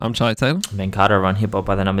I'm Charlie Taylor. Ben Carter. I run Hip Hop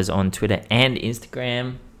by the Numbers on Twitter and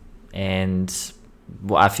Instagram. And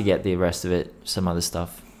I forget the rest of it. Some other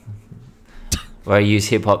stuff. Where I use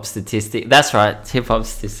hip hop statistics. That's right. Hip hop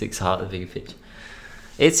statistics, Heart of the Bigger Picture.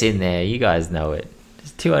 It's in there. You guys know it.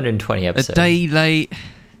 It's 220 episodes. A day late,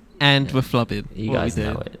 and we're flubbing. You guys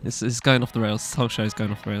know it. It's going off the rails. This whole show's going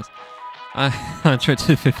off the rails. I tried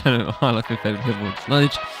to highlight Fifth Element Hip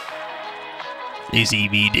knowledge. They see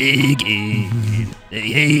me digging. They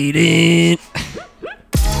hate it.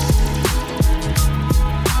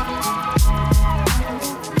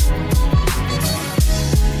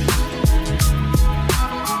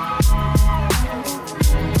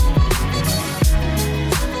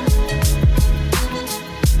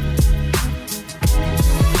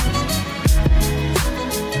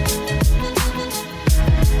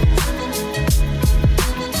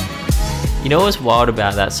 You know what's wild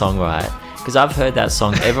about that song, right? Because I've heard that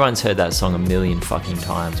song, everyone's heard that song a million fucking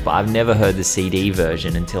times, but I've never heard the CD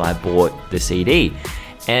version until I bought the CD.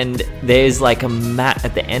 And there's like a mat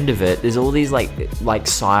at the end of it. There's all these like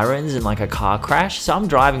sirens and like a car crash. So I'm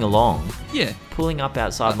driving along, pulling up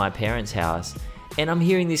outside my parents' house, and I'm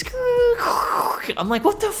hearing this. I'm like,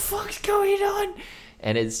 what the fuck's going on?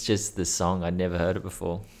 And it's just the song. I'd never heard it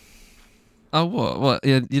before. Oh, what?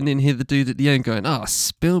 You didn't hear the dude at the end going, "Oh,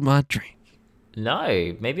 spill my drink."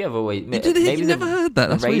 No, maybe I've always... You never heard that?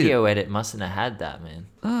 That's the radio weird. edit mustn't have had that, man.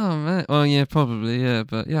 Oh, man. Well, yeah, probably, yeah.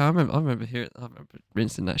 But, yeah, I remember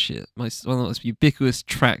rinsing that shit. One of the most ubiquitous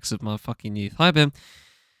tracks of my fucking youth. Hi, Ben.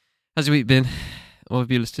 How's your week been? What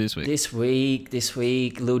have you listened to this week? This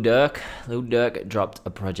week, Lil Durk dropped a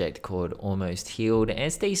project called Almost Healed, and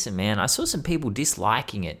it's decent, man. I saw some people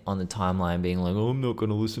disliking it on the timeline, being like, "Oh, I'm not going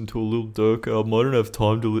to listen to a Lil Durk album. I don't have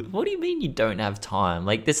time to What do you mean you don't have time?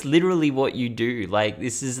 Like, that's literally what you do. Like,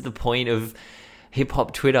 this is the point of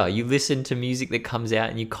hip-hop Twitter. You listen to music that comes out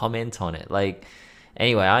and you comment on it. Like,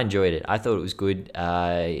 anyway, I enjoyed it. I thought it was good.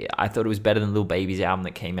 I thought it was better than Lil Baby's album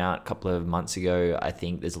that came out a couple of months ago. I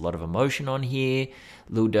think there's a lot of emotion on here.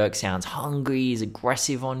 Lil Durk sounds hungry. He's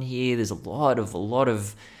aggressive on here. There's a lot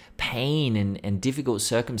of pain and difficult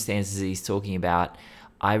circumstances that he's talking about.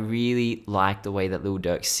 I really like the way that Lil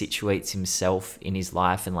Durk situates himself in his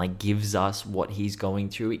life and like gives us what he's going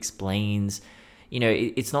through, explains. You know,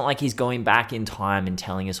 it's not like he's going back in time and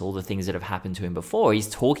telling us all the things that have happened to him before. He's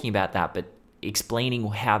talking about that, but explaining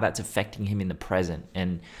how that's affecting him in the present.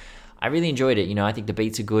 And I really enjoyed it. You know, I think the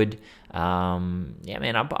beats are good. Yeah,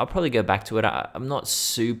 man, I'll probably go back to it. I'm not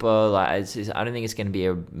super, I don't think it's going to be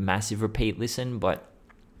a massive repeat listen, but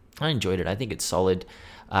I enjoyed it. I think it's solid.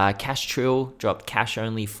 Cash Trill dropped Cash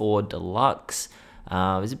Only 4 Deluxe.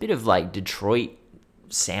 There's a bit of like Detroit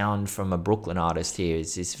sound from a Brooklyn artist here.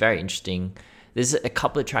 It's very interesting. There's a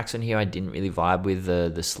couple of tracks on here I didn't really vibe with.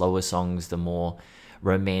 The slower songs, the more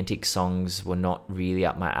romantic songs were not really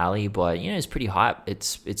up my alley, but you know, it's pretty hype.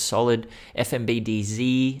 It's solid.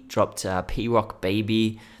 FMBDZ dropped P-Rock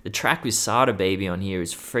Baby. The track with Sada Baby on here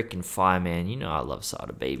is freaking fire, man. You know I love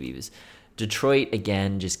Sada Baby. It was Detroit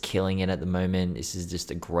again, just killing it at the moment. This is just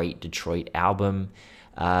a great Detroit album.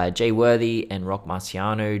 Jay Worthy and Rock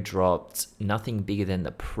Marciano dropped Nothing Bigger Than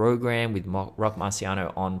the Program with Rock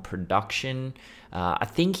Marciano on production. I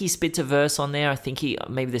think he spits a verse on there. I think he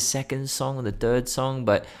maybe the second song or the third song,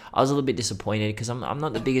 but I was a little bit disappointed because I'm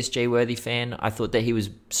not the biggest Jay Worthy fan. I thought that he was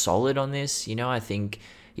solid on this. You know, I think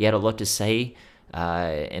he had a lot to say,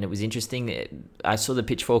 and it was interesting. I saw the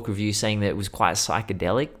Pitchfork review saying that it was quite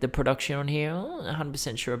psychedelic, the production on here. I'm not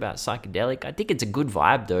 100% sure about psychedelic. I think it's a good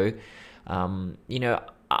vibe though. You know,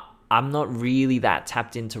 I'm not really that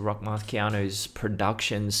tapped into Rock Marciano's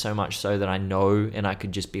production so much so that I know and I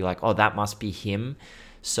could just be like, oh, that must be him.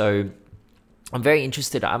 So I'm very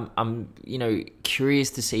interested. I'm you know,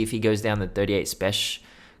 curious to see if he goes down the 38 Special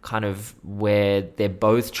kind of where they're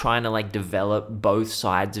both trying to like develop both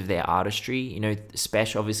sides of their artistry. You know,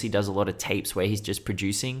 Special obviously does a lot of tapes where he's just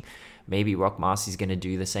producing. Maybe Rock Marcy's going to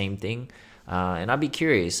do the same thing. And I'd be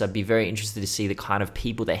curious. I'd be very interested to see the kind of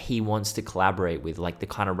people that he wants to collaborate with, like the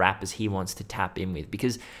kind of rappers he wants to tap in with,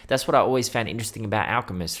 because that's what I always found interesting about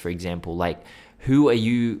Alchemist, for example. Like, who are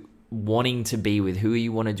you wanting to be with? Who are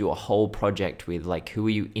you want to do a whole project with? Like, who are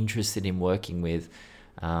you interested in working with?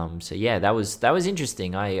 So yeah, that was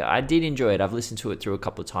interesting. I did enjoy it. I've listened to it through a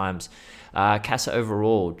couple of times. Casa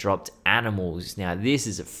Overall dropped Animals. Now this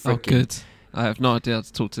is a freaking... Oh, good. I have no idea how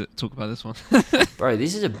to talk about this one. Bro,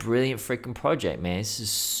 this is a brilliant freaking project, man. This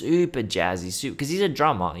is super jazzy, because he's a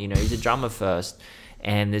drummer, you know, he's a drummer first,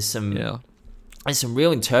 and there's some there's some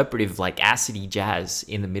real interpretive, like acidy jazz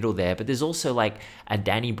in the middle there, but there's also like a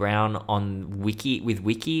Danny Brown on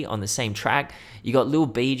Wiki on the same track. You got Lil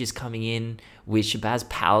B just coming in with Shabazz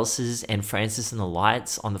Palaces and Francis and the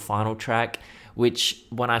Lights on the final track, which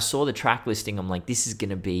when I saw the track listing, I'm like, this is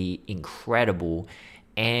gonna be incredible.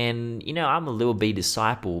 And I'm a Lil B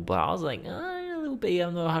disciple, but I was like, Lil B,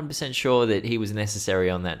 I'm not 100% sure that he was necessary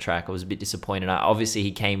on that track. I was a bit disappointed. Obviously,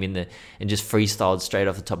 he came in and just freestyled straight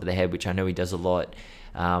off the top of the head, which I know he does a lot.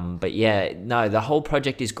 But yeah, no, the whole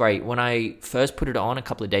project is great. When I first put it on a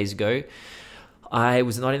couple of days ago, I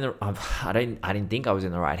was not in the. I didn't think I was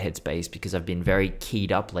in the right headspace because I've been very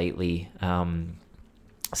keyed up lately.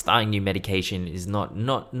 Starting new medication is not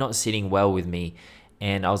sitting well with me.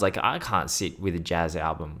 And I was like, I can't sit with a jazz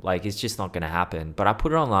album. Like, it's just not going to happen. But I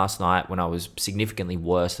put it on last night when I was significantly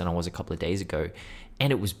worse than I was a couple of days ago.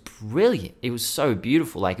 And it was brilliant. It was so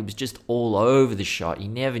beautiful. Like, it was just all over the shot. You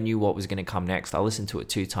never knew what was going to come next. I listened to it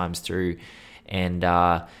 2 times through. And,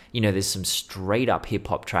 there's some straight up hip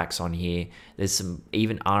hop tracks on here. There's some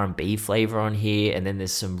even R&B flavor on here. And then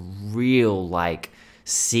there's some real, like,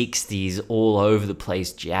 60s all over the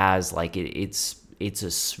place jazz. Like, it's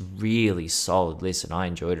a really solid listen. I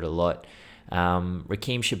enjoyed it a lot.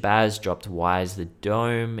 Rakim Shabazz dropped Wise the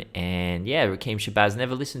Dome, and yeah, Rakim Shabazz,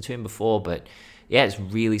 never listened to him before, but yeah, it's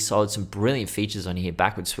really solid. Some brilliant features on here.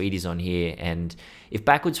 Backward Sweetie's on here, and if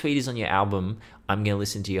Backward Sweetie's on your album, I'm going to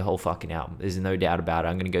listen to your whole fucking album. There's no doubt about it.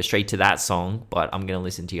 I'm going to go straight to that song, but I'm going to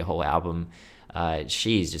listen to your whole album.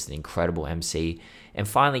 She is just an incredible MC. And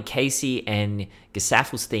finally, Casey and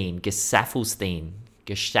Gesaffelstein.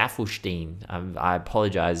 I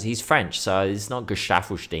apologize. He's French, so it's not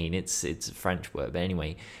Gesaffelstein. It's a French word. But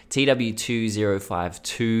anyway,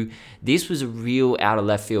 TW2052. This was a real out of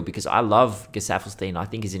left field because I love Gesaffelstein. I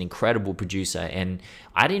think he's an incredible producer, and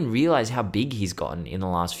I didn't realize how big he's gotten in the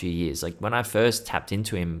last few years. Like, when I first tapped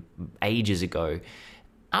into him ages ago,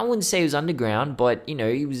 I wouldn't say he was underground, but,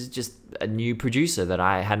 he was just a new producer that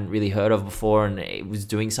I hadn't really heard of before, and it was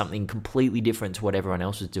doing something completely different to what everyone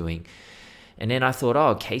else was doing. And then I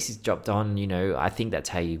thought, Casey's dropped on, I think that's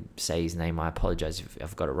how you say his name. I apologize if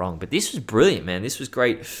I've got it wrong. But this was brilliant, man. This was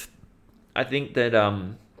great. I think that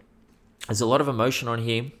there's a lot of emotion on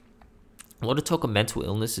here. A lot of talk of mental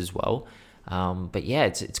illness as well. But yeah,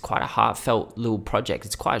 it's quite a heartfelt little project.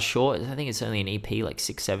 It's quite short. I think it's only an EP, like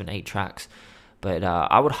 6, 7, 8 tracks. But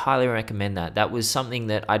I would highly recommend that. That was something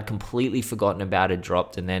that I'd completely forgotten about. It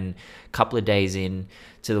dropped, and then a couple of days in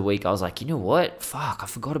to the week, I was like, you know what? Fuck, I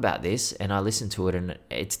forgot about this. And I listened to it, and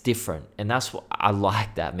it's different. And that's what I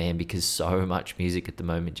like that, man, because so much music at the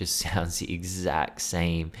moment just sounds the exact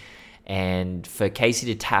same. And for Casey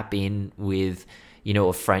to tap in with,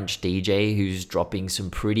 a French DJ who's dropping some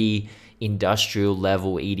pretty industrial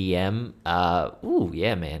level EDM,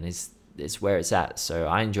 yeah, man, it's where it's at. So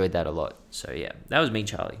I enjoyed that a lot. So yeah, that was me,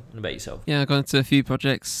 Charlie. What about yourself? Yeah, I got into a few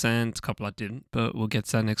projects and a couple I didn't, but we'll get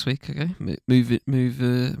to that next week. Okay,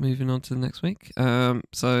 moving on to the next week.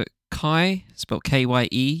 So Kai, spelled Kye,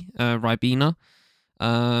 Ribena,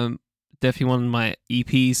 definitely one of my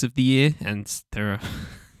EPs of the year, and there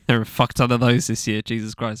are a fuck ton of those this year.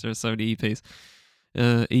 Jesus Christ, there are so many EPs.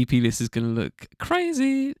 EP list is gonna look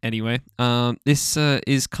crazy. Anyway, this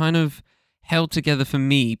is kind of held together for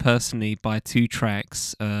me personally by 2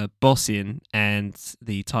 tracks, Bossin and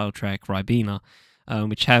the title track Ribena,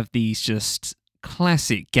 which have these just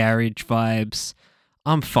classic garage vibes.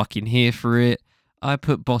 I'm fucking here for it. I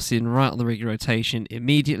put Bossin right on the regular rotation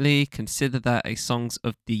immediately. Consider that a songs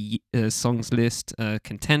of the songs list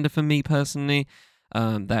contender for me personally.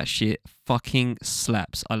 That shit fucking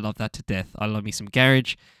slaps. I love that to death. I love me some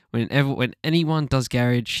garage. When anyone does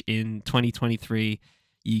garage in 2023,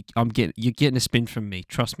 you're getting a spin from me.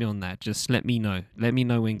 Trust me on that. Just let me know. Let me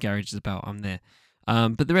know when garage is about. I'm there.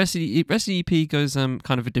 But the rest of the EP goes kind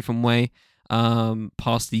of a different way.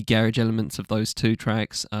 Past the garage elements of those 2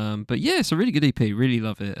 tracks. But yeah, it's a really good EP. Really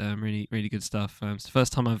love it. Really, really good stuff. It's the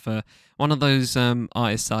first time I've one of those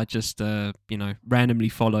artists I just randomly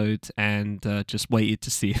followed and just waited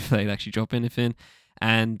to see if they'd actually drop anything.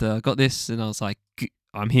 And got this, and I was like,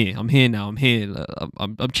 I'm here now. I'm here.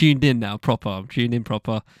 I'm tuned in now. I'm tuned in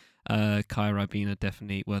proper. Kai Ribena,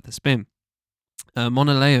 definitely worth a spin.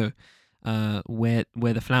 Monaleo, where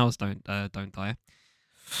the flowers don't die.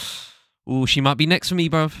 Oh, she might be next for me,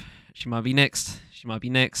 bruv. She might be next.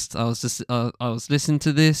 I was listening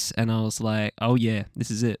to this, and I was like, oh yeah,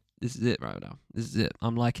 this is it right now. This is it.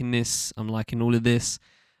 I'm liking this. I'm liking all of this.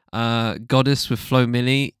 Goddess with Flo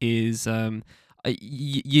Milli is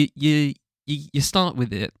you start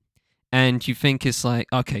with it and you think it's like,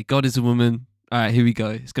 okay, God is a woman. All right, here we go.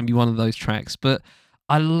 It's going to be one of those tracks. But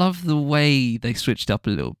I love the way they switched up a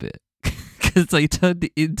little bit because they turned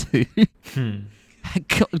it into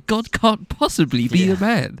God can't possibly be a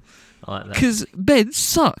man. I like that. Because men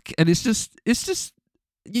suck, and it's just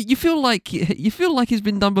you feel like it's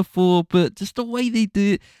been done before, but just the way they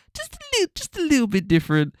do it, just a little bit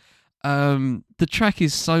different. The track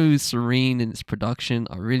is so serene in its production.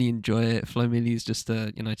 I really enjoy it. Flo Milli is just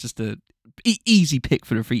a easy pick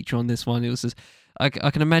for the feature on this one. It was just I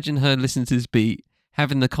can imagine her listening to this beat,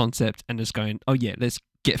 having the concept, and just going, "Oh yeah, let's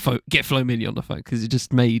get Flo Milli on the phone," because it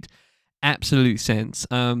just made absolute sense.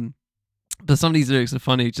 But some of these lyrics are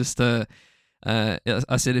funny. Just I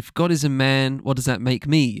said, if God is a man, what does that make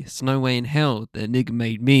me? It's no way in hell that nigga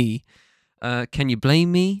made me. Can you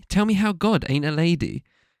blame me? Tell me how God ain't a lady.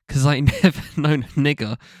 Cause I ain't never known a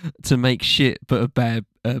nigga to make shit but a bad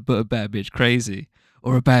bitch crazy,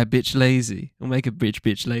 or a bad bitch lazy, or make a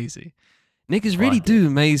bitch lazy. Niggas really do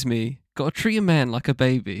amaze me. Gotta treat a man like a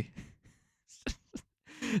baby.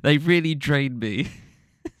 They really drained me.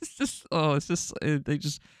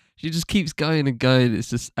 She just keeps going and going. It's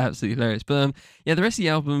just absolutely hilarious. But the rest of the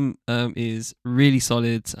album is really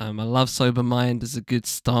solid. I love Sober Mind as a good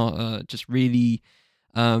starter. Just really,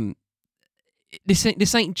 this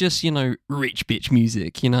ain't just rich bitch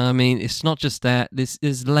music. You know what I mean? It's not just that.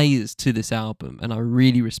 There's layers to this album, and I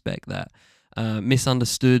really respect that.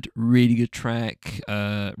 Misunderstood, really good track.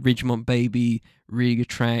 Ridgemont Baby, really good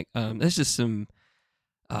track. There's just some.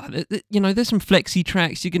 There's some flexy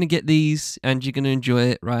tracks. You're gonna get these, and you're gonna enjoy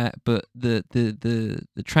it, right? But the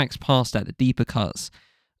tracks past that, the deeper cuts,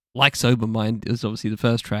 like Sober Mind, is obviously the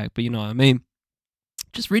first track. But you know what I mean?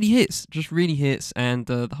 Just really hits, and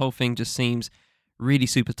the whole thing just seems really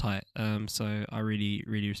super tight. So I really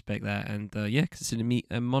respect that, and consider me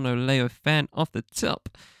a Mono Leo fan off the top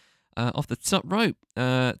rope.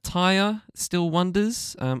 Tyre Still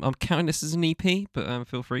Wonders. I'm counting this as an EP, but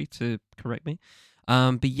feel free to correct me.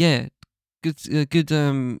 But yeah, good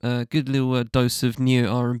little dose of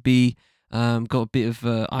neo R&B. Got a bit of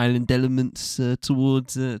island elements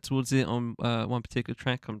towards it on one particular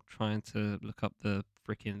track. I'm trying to look up the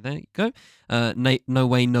freaking. There you go. No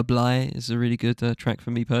Way No Bly is a really good track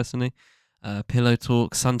for me personally. Pillow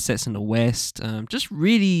Talk, Sunsets in the West. Just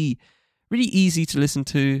really easy to listen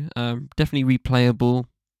to. Definitely replayable.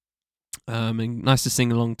 And nice to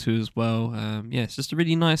sing along to as well. It's just a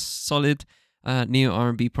really nice, solid neo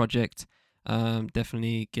R&B project.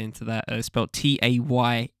 Definitely get into that. Spelled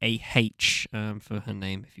Tayah for her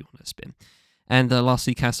name if you want to spin. And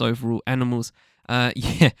lastly, Cass Overall Animals.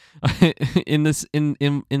 In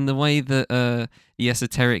the way that the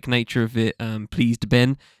esoteric nature of it pleased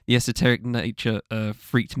Ben, the esoteric nature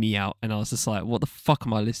freaked me out, and I was just like, what the fuck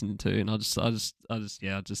am I listening to? And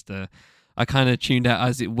I kind of tuned out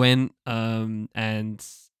as it went. And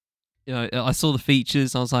I saw the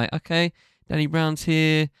features. I was like, okay, Danny Brown's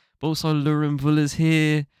here, but also Lauren Vuller's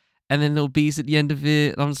here, and then Little B's at the end of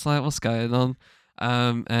it. I'm just like, what's going on?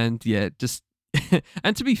 Just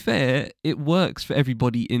and to be fair, it works for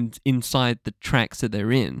everybody inside the tracks that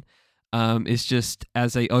they're in. It's just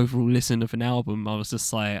as a overall listen of an album, I was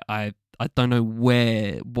just like, I don't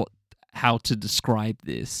know how to describe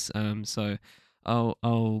this. So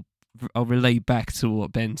I'll relay back to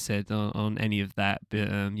what Ben said on any of that.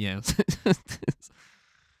 But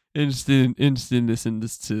interesting listen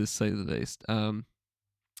to say the least.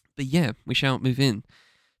 But yeah, we shall move in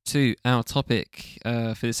to our topic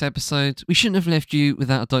for this episode. We shouldn't have left you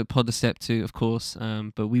without a dope pod to step to, of course,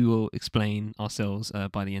 but we will explain ourselves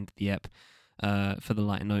by the end of the ep for the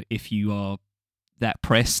lighter note if you are that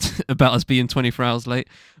pressed about us being 24 hours late.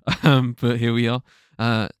 But here we are.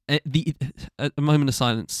 A moment of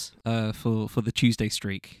silence for the Tuesday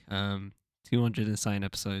streak. 209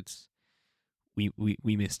 episodes. We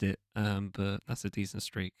missed it, but that's a decent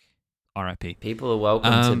streak. R.I.P. People are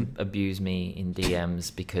welcome to abuse me in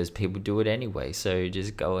DMs because people do it anyway. So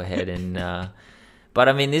just go ahead and. But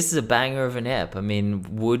I mean, this is a banger of an ep. I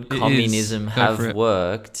mean, would communism have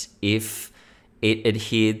worked if it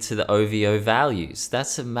adhered to the OVO values?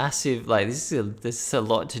 That's a massive. This is a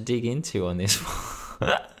lot to dig into on this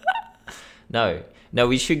one. No,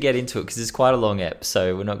 we should get into it because it's quite a long ep.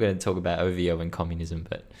 So we're not going to talk about OVO and communism,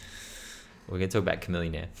 but we're going to talk about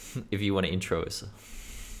Chamillionaire. If you want to intro us.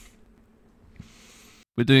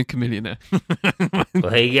 We're doing Chamillionaire.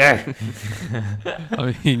 There you go.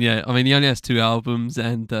 I mean, he only has 2 albums,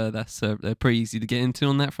 and that's they're pretty easy to get into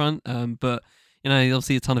on that front. But you'll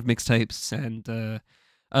see a ton of mixtapes and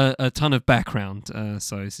a ton of background.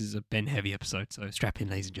 So this is a Ben heavy episode. So strap in,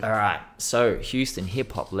 ladies and gentlemen. All right. So Houston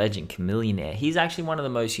hip hop legend Chamillionaire. He's actually one of the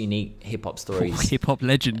most unique hip hop stories. Hip hop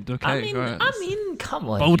legend. Okay. I mean, come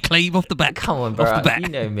on. Bold claim off the back. Come on, bro. You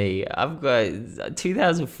know me. I've got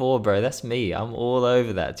 2004, bro. That's me. I'm all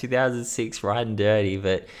over that. 2006, Riding Dirty.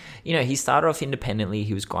 But, he started off independently.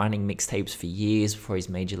 He was grinding mixtapes for years before his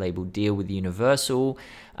major label deal with Universal.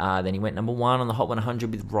 Then he went number 1 on the Hot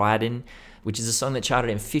 100 with Riding, which is a song that charted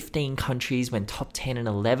in 15 countries, went top 10 in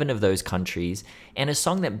 11 of those countries, and a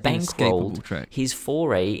song that bankrolled his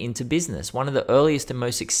foray into business, one of the earliest and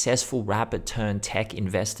most successful rapper-turned-tech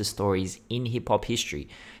investor stories in hip-hop history.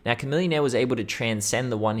 Now, Chamillionaire was able to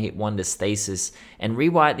transcend the one-hit wonder status and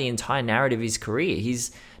rewrite the entire narrative of his career. He's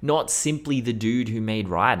not simply the dude who made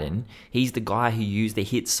Riding. He's the guy who used the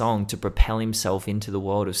hit song to propel himself into the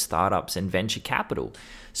world of startups and venture capital.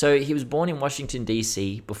 So he was born in Washington,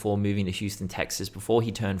 D.C. before moving to Houston, Texas, before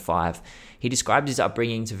he turned 5. He described his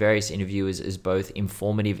upbringing to various interviewers as both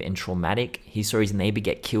informative and traumatic. He saw his neighbor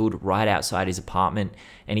get killed right outside his apartment,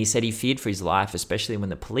 and he said he feared for his life, especially when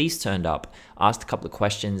the police turned up, asked a couple of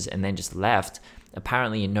questions, and then just left,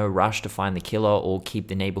 apparently in no rush to find the killer or keep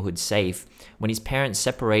the neighborhood safe. When his parents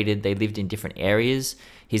separated, they lived in different areas.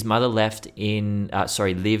 His mother lived in a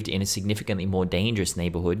significantly more dangerous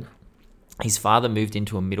neighborhood. His father moved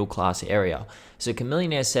into a middle-class area. So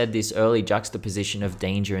Chamillionaire said this early juxtaposition of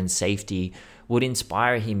danger and safety would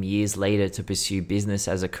inspire him years later to pursue business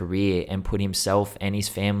as a career and put himself and his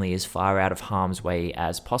family as far out of harm's way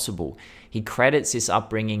as possible. He credits this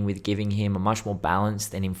upbringing with giving him a much more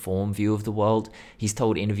balanced and informed view of the world. He's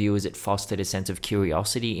told interviewers it fostered a sense of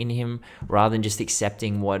curiosity in him. Rather than just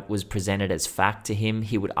accepting what was presented as fact to him,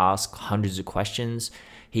 he would ask hundreds of questions.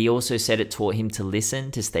 He also said it taught him to listen,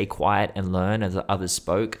 to stay quiet and learn as others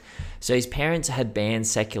spoke. So his parents had banned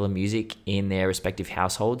secular music in their respective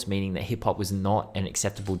households, meaning that hip-hop was not an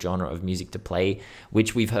acceptable genre of music to play,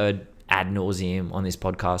 which we've heard ad nauseum on this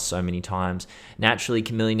podcast so many times. Naturally,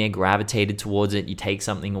 Chamillionaire gravitated towards it. You take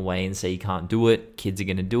something away and say you can't do it, kids are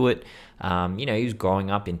going to do it. He was growing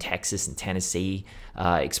up in Texas and Tennessee,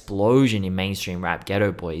 explosion in mainstream rap,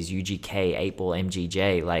 Ghetto Boys, UGK, 8-Ball,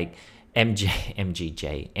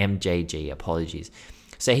 MJG, apologies.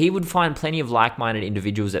 So he would find plenty of like-minded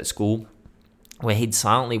individuals at school where he'd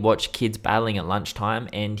silently watch kids battling at lunchtime,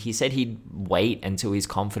 and he said he'd wait until his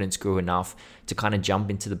confidence grew enough to kind of jump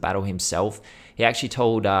into the battle himself. He actually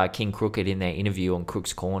told King Crooked in their interview on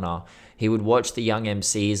Crook's Corner, he would watch the young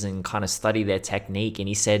MCs and kind of study their technique, and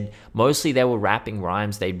he said mostly they were rapping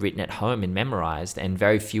rhymes they'd written at home and memorized, and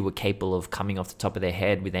very few were capable of coming off the top of their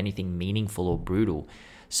head with anything meaningful or brutal.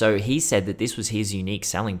 So he said that this was his unique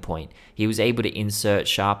selling point. He was able to insert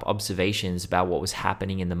sharp observations about what was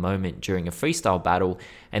happening in the moment during a freestyle battle,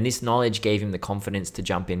 and this knowledge gave him the confidence to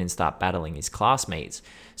jump in and start battling his classmates.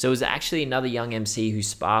 So it was actually another young MC who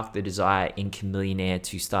sparked the desire in Chamillionaire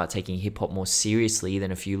to start taking hip-hop more seriously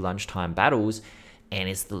than a few lunchtime battles, and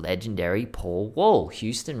it's the legendary Paul Wall,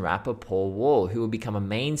 Houston rapper Paul Wall, who would become a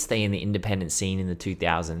mainstay in the independent scene in the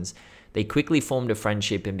 2000s. They quickly formed a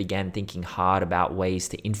friendship and began thinking hard about ways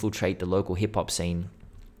to infiltrate the local hip-hop scene.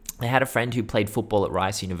 They had a friend who played football at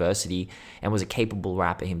Rice University and was a capable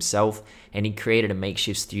rapper himself, and he created a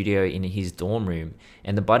makeshift studio in his dorm room.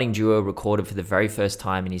 And the budding duo recorded for the very first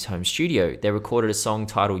time in his home studio. They recorded a song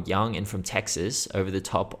titled Young and From Texas over the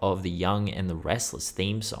top of the Young and the Restless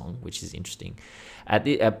theme song, which is interesting.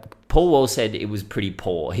 Paul Wall said it was pretty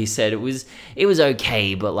poor. He said it was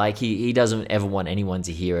okay, but like he doesn't ever want anyone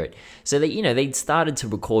to hear it. So they started to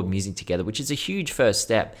record music together, which is a huge first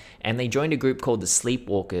step. And they joined a group called the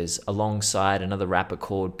Sleepwalkers alongside another rapper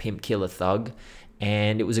called Pimp Killer Thug.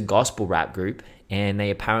 And it was a gospel rap group. And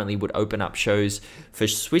they apparently would open up shows for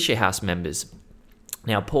Swisher House members.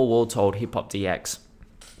 Now, Paul Wall told Hip Hop DX,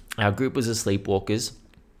 our group was the Sleepwalkers,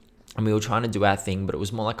 and we were trying to do our thing, but it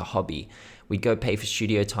was more like a hobby. We'd go pay for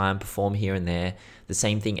studio time, perform here and there, the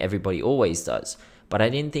same thing everybody always does. But I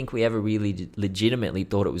didn't think we ever really legitimately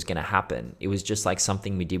thought it was going to happen. It was just like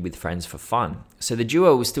something we did with friends for fun. So the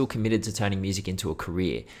duo was still committed to turning music into a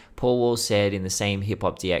career. Paul Wall said in the same Hip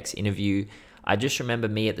Hop DX interview, I just remember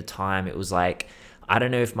me at the time, it was like, I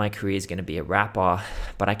don't know if my career is going to be a rapper,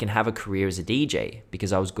 but I can have a career as a DJ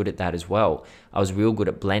because I was good at that as well. I was real good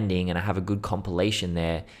at blending and I have a good compilation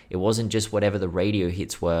there. It wasn't just whatever the radio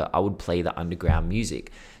hits were, I would play the underground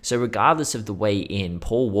music. So regardless of the way in,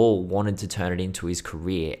 Paul Wall wanted to turn it into his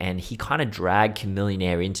career, and he kind of dragged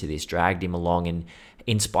Chamillionaire into this, dragged him along and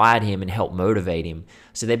inspired him and helped motivate him.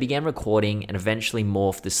 So they began recording and eventually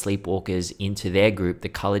morphed the Sleepwalkers into their group, the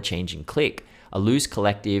Color Changing Clique, a loose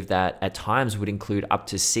collective that at times would include up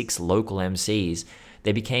to 6 local MCs.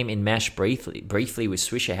 They became enmeshed briefly with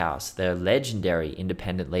Swisher House, the legendary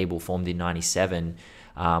independent label formed in 97,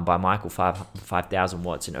 by Michael 5000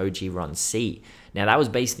 Watts and OG Ron C. Now, that was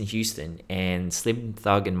based in Houston, and Slim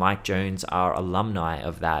Thug and Mike Jones are alumni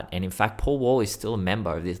of that. And in fact, Paul Wall is still a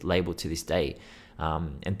member of this label to this day.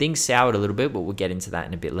 And things soured a little bit, but we'll get into that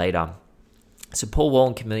in a bit later. So Paul Wall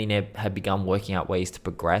and Chamillionaire had begun working out ways to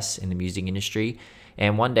progress in the music industry.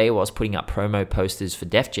 And one day, while I was putting up promo posters for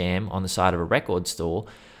Def Jam on the side of a record store,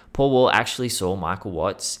 Paul Wall actually saw Michael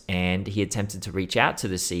Watts, and he attempted to reach out to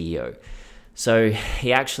the CEO. So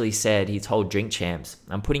he actually said, he told Drink Champs,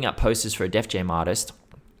 I'm putting up posters for a Def Jam artist.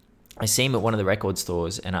 I see him at one of the record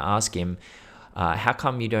stores, and I ask him, how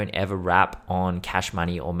come you don't ever rap on Cash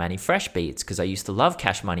Money or Manny Fresh beats? Because I used to love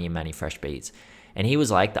Cash Money and Manny Fresh beats. And he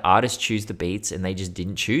was like, the artists choose the beats, and they just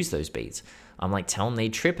didn't choose those beats. I'm like, tell them they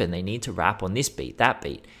tripping. They need to rap on this beat, that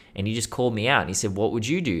beat. And he just called me out, and he said, what would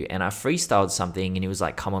you do? And I freestyled something, and he was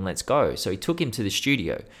like, come on, let's go. So he took him to the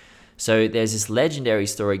studio. So there's this legendary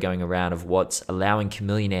story going around of Watts allowing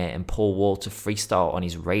Chamillionaire and Paul Wall to freestyle on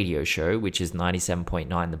his radio show, which is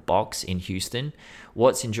 97.9 The Box in Houston.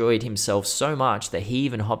 Watts enjoyed himself so much that he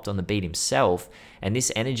even hopped on the beat himself, and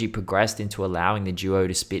this energy progressed into allowing the duo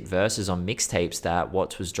to spit verses on mixtapes that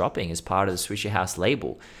Watts was dropping as part of the Swishahouse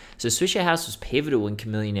label. So Swishahouse was pivotal in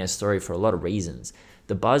Chamillionaire's story for a lot of reasons.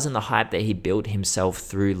 The buzz and the hype that he built himself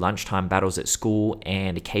through lunchtime battles at school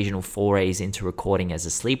and occasional forays into recording as the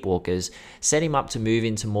Sleepwalkers set him up to move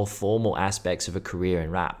into more formal aspects of a career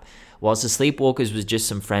in rap. Whilst the Sleepwalkers was just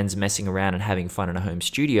some friends messing around and having fun in a home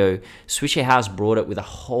studio, Swishahouse brought it with a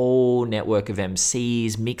whole network of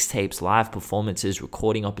MCs, mixtapes, live performances,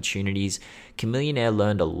 recording opportunities. Chamillionaire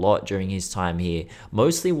learned a lot during his time here,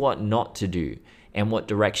 mostly what not to do and what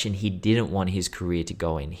direction he didn't want his career to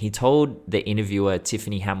go in. He told the interviewer,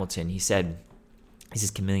 Tiffany Hamilton, he said, this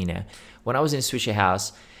is Chamillionaire, when I was in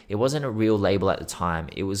Swishahouse, it wasn't a real label at the time.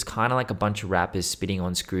 It was kind of like a bunch of rappers spitting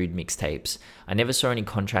on screwed mixtapes. I never saw any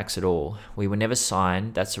contracts at all. We were never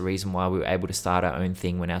signed. That's the reason why we were able to start our own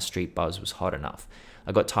thing when our street buzz was hot enough.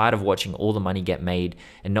 I got tired of watching all the money get made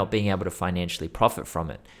and not being able to financially profit from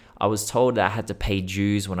it. I was told that I had to pay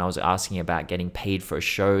dues when I was asking about getting paid for a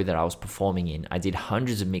show that I was performing in. I did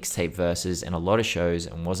hundreds of mixtape verses and a lot of shows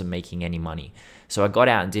and wasn't making any money. So I got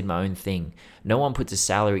out and did my own thing. No one puts a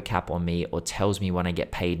salary cap on me or tells me when I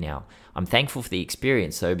get paid now. I'm thankful for the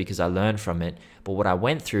experience though, because I learned from it. But what I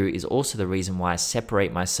went through is also the reason why I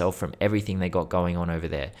separate myself from everything they got going on over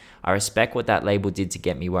there. I respect what that label did to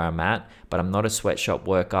get me where I'm at, but I'm not a sweatshop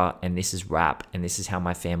worker, and this is rap, and this is how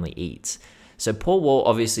my family eats. So Paul Wall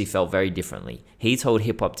obviously felt very differently. He told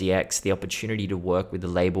Hip Hop DX the opportunity to work with the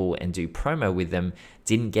label and do promo with them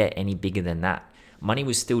didn't get any bigger than that. Money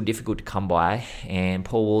was still difficult to come by, and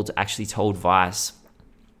Paul Wall actually told Vice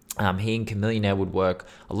he and Chamillionaire would work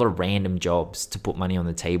a lot of random jobs to put money on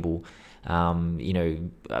the table.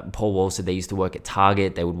 Paul Wall said they used to work at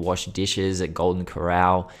Target, they would wash dishes at Golden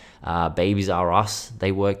Corral, Babies R Us,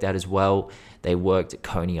 they worked at as well. They worked at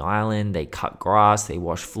Coney Island, they cut grass, they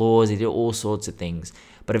washed floors, they did all sorts of things.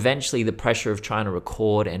 But eventually the pressure of trying to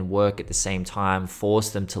record and work at the same time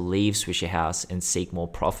forced them to leave Swishahouse and seek more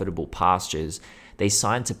profitable pastures. They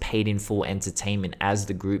signed to Paid in Full Entertainment as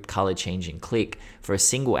the group Color Changing Click for a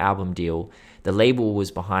single album deal. The label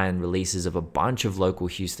was behind releases of a bunch of local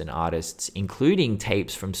Houston artists, including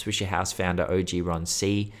tapes from Swishahouse founder OG Ron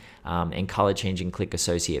C. And Color Changing Click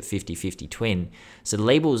associate 50/50 Twin. So the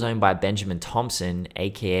label was owned by Benjamin Thompson,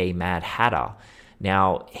 aka Mad Hatter.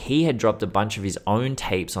 Now, he had dropped a bunch of his own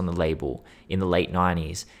tapes on the label in the late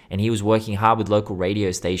 90s, and he was working hard with local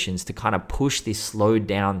radio stations to kind of push this slowed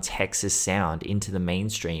down Texas sound into the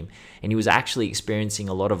mainstream. And he was actually experiencing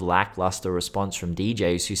a lot of lackluster response from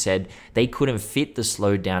DJs who said they couldn't fit the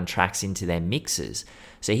slowed down tracks into their mixes.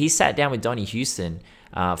 So he sat down with Donnie Houston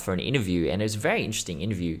for an interview, and it was a very interesting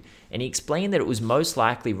interview. And he explained that it was most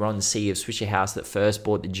likely Ron C of Swishahouse that first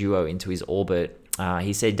brought the duo into his orbit.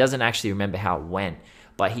 He said he doesn't actually remember how it went,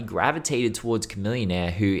 but he gravitated towards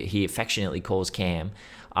Chamillionaire, who he affectionately calls Cam,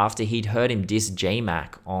 after he'd heard him diss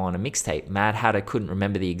J-Mac on a mixtape. Mad Hatter couldn't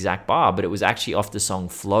remember the exact bar, but it was actually off the song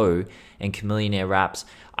Flow, and Chamillionaire raps,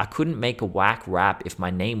 I couldn't make a whack rap if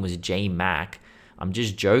my name was J-Mac. I'm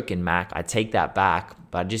just joking, Mac. I take that back,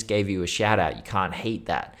 but I just gave you a shout out. You can't hate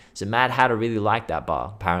that. So Mad Hatter really liked that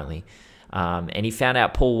bar, apparently. And he found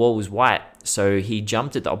out Paul Wall was white, so he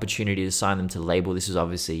jumped at the opportunity to sign them to the label. This was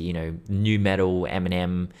obviously, new metal,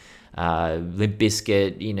 Eminem, Limp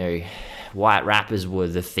Bizkit, white rappers were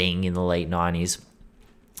the thing in the late 90s.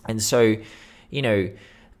 And so,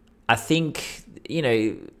 I think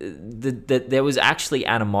there was actually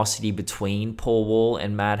animosity between Paul Wall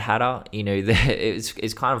and Mad Hatter.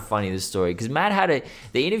 It's kind of funny, this story, because Mad Hatter,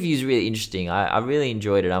 the interview is really interesting. I really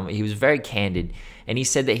enjoyed it. He was very candid, and he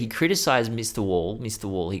said that he criticized Mr.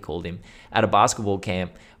 Wall he called him, at a basketball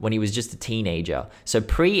camp when he was just a teenager. So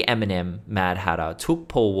pre-Eminem, Mad Hatter took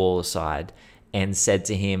Paul Wall aside and said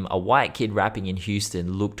to him, a white kid rapping in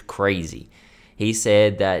Houston looked crazy. He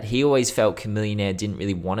said that he always felt Chamillionaire didn't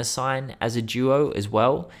really want to sign as a duo as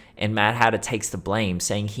well, and Mad Hatter takes the blame,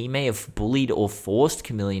 saying he may have bullied or forced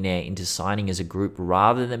Chamillionaire into signing as a group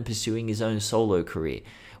rather than pursuing his own solo career,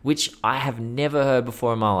 which I have never heard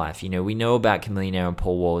before in my life. We know about Chamillionaire and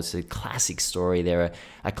Paul Wall. It's a classic story. They're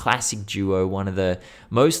a classic duo, one of the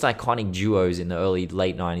most iconic duos in the late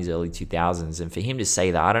 90s, early 2000s, and for him to say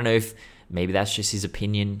that, I don't know if maybe that's just his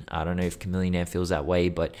opinion. I don't know if Chamillionaire feels that way,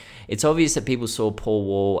 but it's obvious that people saw Paul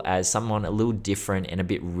Wall as someone a little different and a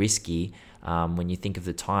bit risky when you think of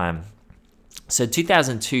the time. So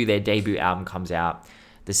 2002, their debut album comes out.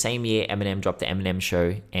 The same year, Eminem dropped the Eminem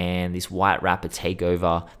Show, and this white rapper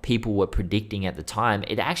takeover, people were predicting at the time.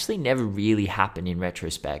 It actually never really happened in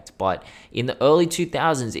retrospect, but in the early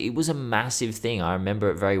 2000s, it was a massive thing. I remember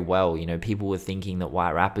it very well. People were thinking that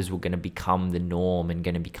white rappers were going to become the norm and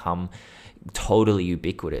going to become totally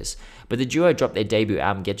ubiquitous. But the duo dropped their debut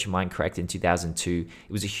album, Get Your Mind Correct, in 2002.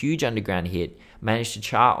 It was a huge underground hit, managed to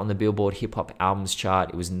chart on the Billboard Hip Hop Albums chart.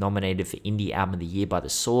 It was nominated for Indie Album of the Year by The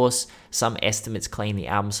Source. Some estimates claim the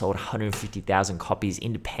album sold 150,000 copies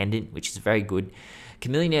independent, which is very good.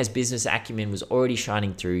 Chamillionaire's business acumen was already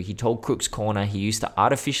shining through. He told Crook's Corner he used to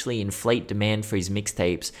artificially inflate demand for his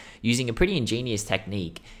mixtapes using a pretty ingenious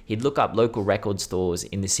technique. He'd look up local record stores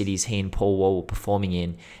in the cities he and Paul Wall were performing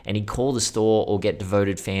in, and he'd call the store or get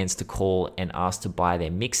devoted fans to call and ask to buy their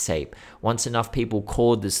mixtape. Once enough people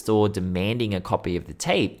called the store demanding a copy of the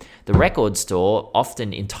tape, the record store,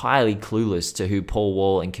 often entirely clueless to who Paul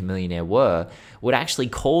Wall and Chamillionaire were, would actually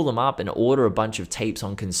call them up and order a bunch of tapes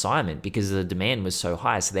on consignment because the demand was so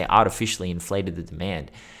high, so they artificially inflated the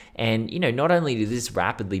demand. And, not only did this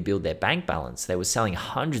rapidly build their bank balance, they were selling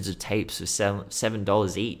hundreds of tapes for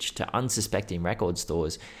 $7 each to unsuspecting record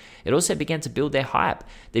stores. It also began to build their hype.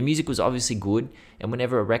 Their music was obviously good, and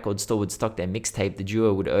whenever a record store would stock their mixtape, the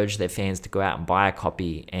duo would urge their fans to go out and buy a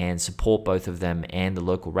copy and support both of them and the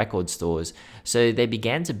local record stores. So they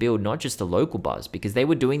began to build not just a local buzz, because they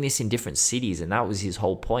were doing this in different cities, and that was his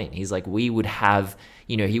whole point. He's like, we would have,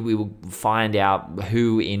 we would find out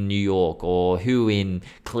who in New York or who in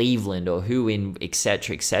Cleveland or who in et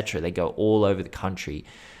cetera, et cetera. They go all over the country.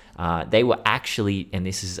 They were actually, and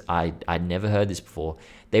this is, I'd never heard this before,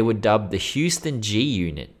 they were dubbed the Houston G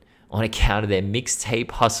Unit on account of their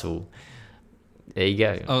mixtape hustle. There you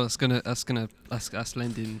go. Oh, that's gonna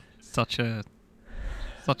lend in such a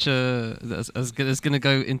that's gonna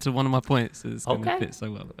go into one of my points. It's gonna fit so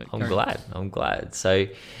well. I'm glad. So,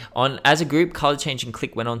 as a group, Color Change and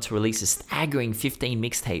Click went on to release a staggering 15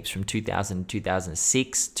 mixtapes from 2000 to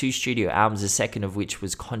 2006, 2 studio albums, the second of which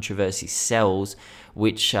was Controversy Sells,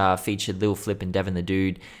 which featured Lil Flip and Devin the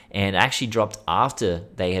Dude, and actually dropped after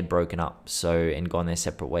they had broken up and gone their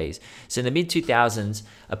separate ways. So in the mid-2000s,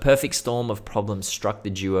 a perfect storm of problems struck the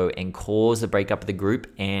duo and caused the breakup of the group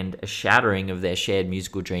and a shattering of their shared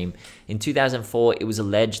musical dream. In 2004, it was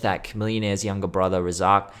alleged that Chamillionaire's younger brother,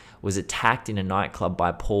 Razak, was attacked in a nightclub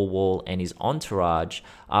by Paul Wall and his entourage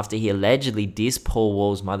after he allegedly dissed Paul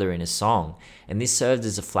Wall's mother in a song. And this served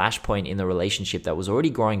as a flashpoint in the relationship that was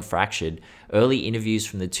already growing fractured. Early interviews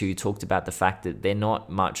from the two talked about the fact that they're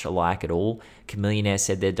not much alike at all. Chamillionaire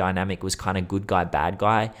said their dynamic was kind of good guy, bad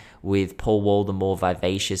guy, with Paul Wall the more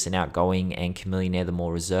vivacious and outgoing and Chamillionaire the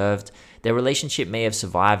more reserved. Their relationship may have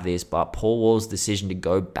survived this, but Paul Wall's decision to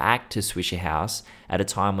go back to Swishahouse at a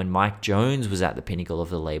time when Mike Jones was at the pinnacle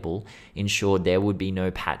of the label ensured there would be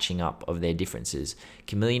no patching up of their differences.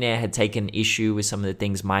 Chamillionaire had taken issue with some of the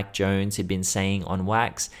things Mike Jones had been saying on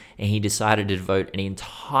Wax, and he decided to devote an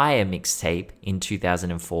entire mixtape in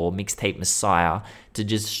 2004, Mixtape Messiah, to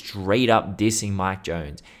just straight up dissing Mike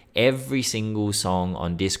Jones. Every single song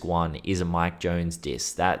on disc 1 is a Mike Jones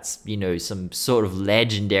diss. That's, some sort of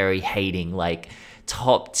legendary hating, like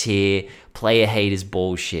top tier player haters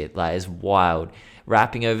bullshit. Like, it's wild.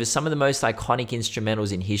 Rapping over some of the most iconic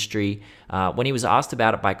instrumentals in history. When he was asked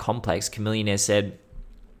about it by Complex, Chamillionaire said,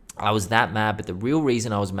 I was that mad, but the real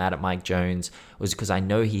reason I was mad at Mike Jones was because I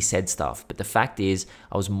know he said stuff. But the fact is,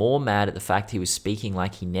 I was more mad at the fact he was speaking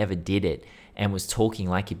like he never did it and was talking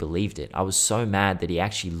like he believed it. I was so mad that he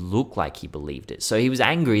actually looked like he believed it. So he was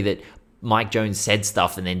angry that Mike Jones said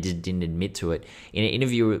stuff and then didn't admit to it. In an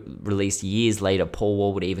interview released years later, Paul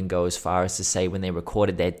Wall would even go as far as to say when they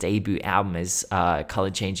recorded their debut album as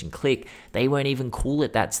Color Change and Click, they weren't even cool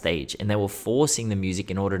at that stage and they were forcing the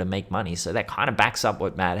music in order to make money. So that kind of backs up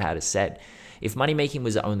what Mad Hatter said. If money-making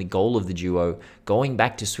was the only goal of the duo, going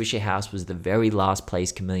back to Swishahouse was the very last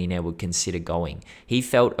place Chamillionaire would consider going. He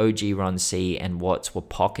felt OG Ron C and Watts were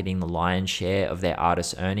pocketing the lion's share of their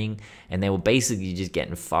artists' earning, and they were basically just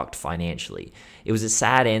getting fucked financially. It was a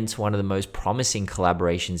sad end to one of the most promising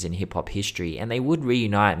collaborations in hip-hop history, and they would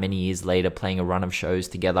reunite many years later playing a run of shows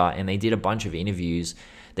together, and they did a bunch of interviews.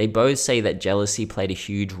 They both say that jealousy played a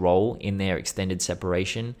huge role in their extended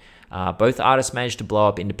separation. Both artists managed to blow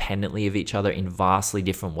up independently of each other in vastly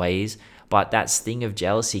different ways, but that sting of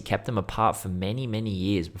jealousy kept them apart for many, many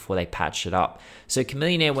years before they patched it up. So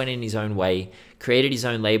Chamillionaire went in his own way, created his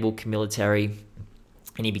own label, Chamillitary,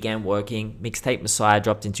 and he began working. Mixtape Messiah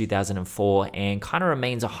dropped in 2004 and kind of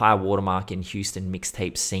remains a high watermark in Houston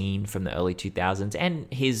mixtape scene from the early 2000s and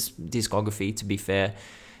his discography, to be fair.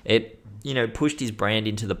 It, pushed his brand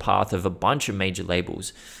into the path of a bunch of major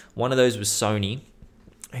labels. One of those was Sony,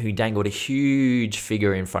 who dangled a huge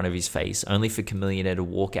figure in front of his face, only for Chamillionaire to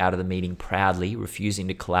walk out of the meeting proudly, refusing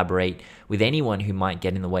to collaborate with anyone who might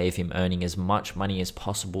get in the way of him earning as much money as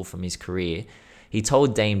possible from his career. He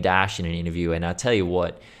told Dame Dash in an interview, and I tell you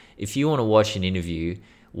what, if you want to watch an interview,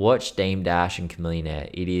 watch Dame Dash and Chamillionaire.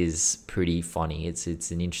 It is pretty funny. It's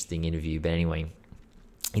an interesting interview, but anyway.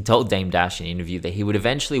 He told Dame Dash in an interview that he would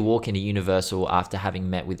eventually walk into Universal after having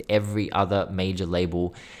met with every other major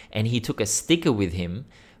label, and he took a sticker with him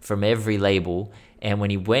from every label. And when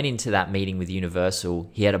he went into that meeting with Universal,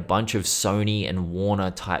 he had a bunch of Sony and Warner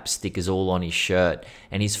type stickers all on his shirt.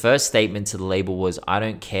 And his first statement to the label was, "I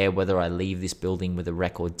don't care whether I leave this building with a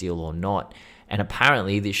record deal or not." And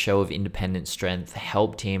apparently this show of independent strength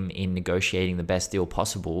helped him in negotiating the best deal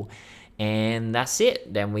possible. And that's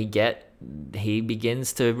it. Then he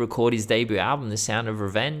begins to record his debut album, The Sound of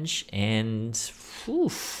Revenge, and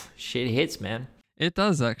shit hits, man. It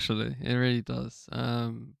does, actually. It really does.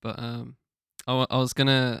 I didn't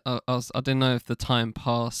know if the time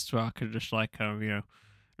passed where I could just looking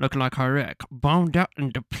like a wreck, bombed out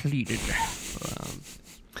and depleted.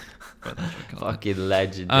 Fucking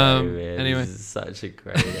legendary, man. Anyway. This is such a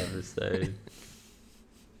great episode.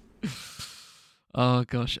 Oh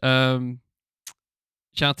gosh.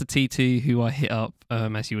 Shout out to TT, who I hit up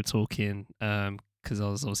as you were talking, because I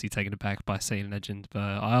was obviously taken aback by saying legend. But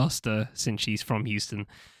I asked her, since she's from Houston,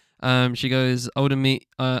 she goes, I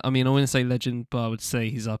wouldn't say legend, but I would say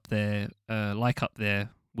he's up there, up there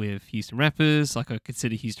with Houston rappers. Like, I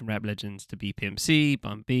consider Houston rap legends to be PMC,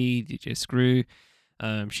 Bun B, DJ Screw.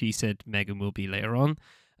 She said Megan will be later on.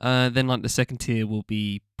 Then the second tier will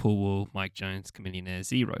be Paul Wall, Mike Jones, Chamillionaire,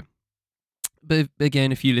 Zero. But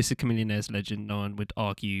again, if you list Chamillionaire's legend, no one would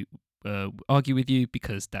argue with you,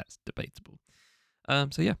 because that's debatable.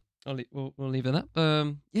 So yeah, we'll leave it at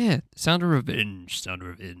that. Sound of Revenge.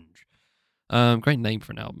 Great name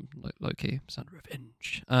for an album, low-key. Sound of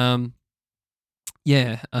Revenge.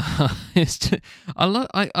 It's just,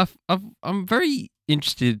 I'm very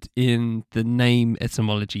interested in the name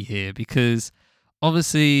etymology here, because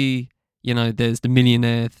obviously, there's the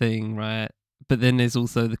millionaire thing, right? But then there's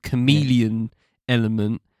also the chameleon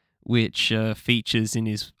element, which features in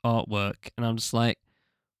his artwork, and I'm just like,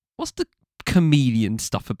 what's the chameleon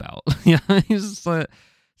stuff about? It's just like,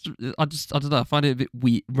 I don't know. I find it a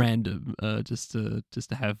bit random, just to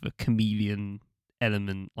have a chameleon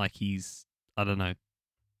element, like he's, I don't know.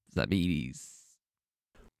 Does that mean he's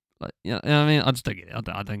like, I mean, I just don't get it.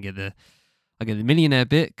 I don't get the. I get the millionaire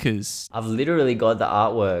bit, because I've literally got the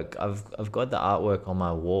artwork. I've got the artwork on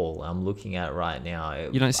my wall. I'm looking at it right now.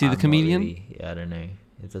 You don't see the chameleon? I don't know.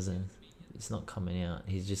 It doesn't. It's not coming out.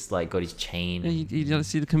 He's just got his chain. You don't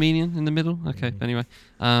see the chameleon in the middle? Okay. But anyway,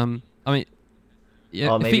 I mean,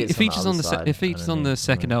 yeah. It features on the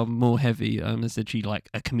second album more heavy. There's literally like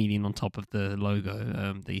a chameleon on top of the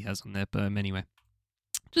logo that he has on there. But anyway,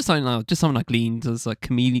 just something I gleaned. There's like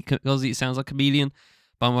chameleon. Obviously, it sounds like chameleon,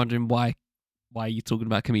 but I'm wondering why are you talking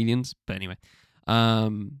about chameleons? But anyway,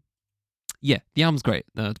 the album's great,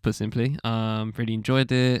 to put simply. Really enjoyed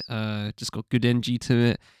it. Just got good energy to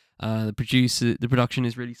it. The production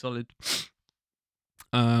is really solid.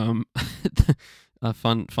 Fun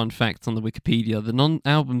fact on the Wikipedia: the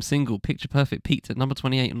non-album single "Picture Perfect" peaked at number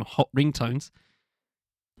 28 on Hot Ringtones.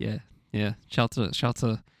 Yeah. Shout to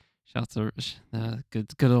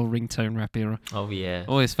good old ringtone rap era. Oh yeah,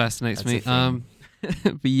 always fascinates me.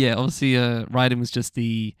 But yeah, obviously, Raiden was just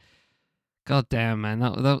the goddamn man.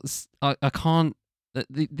 That was I can't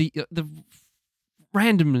the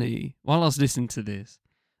randomly, while I was listening to this,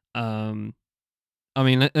 I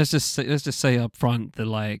mean, let's just say up front that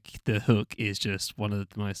like the hook is just one of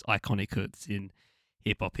the most iconic hooks in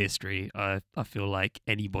hip hop history. I feel like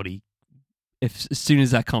anybody, if as soon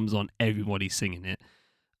as that comes on, everybody's singing it.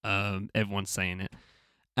 Everyone's saying it,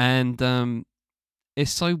 and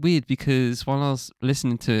it's so weird because while I was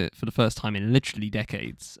listening to it for the first time in literally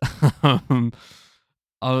decades, um,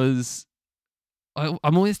 I'm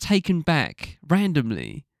always taken back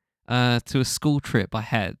randomly to a school trip I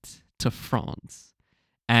had to France.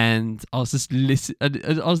 And I was just I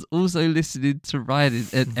was also listening to Ride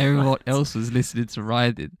It, and everyone else was listening to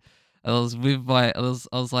Ride It. And I was with I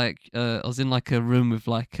was in like a room with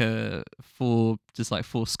like four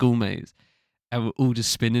schoolmates, and we're all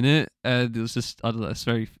just spinning it, and it was just, I don't know,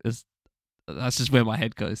 that's just where my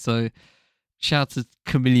head goes. So shout out to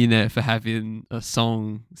Chamillionaire for having a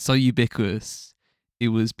song so ubiquitous it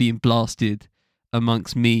was being blasted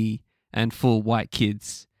amongst me and four white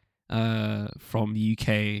kids from the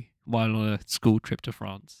UK while on a school trip to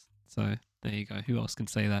France. So there you go. Who else can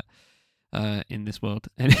say that in this world?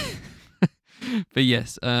 But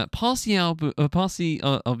yes, past the album, past the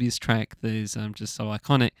obvious track that is just so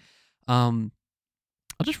iconic.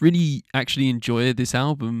 I just really actually enjoy this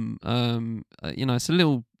album. It's a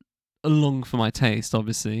little long for my taste.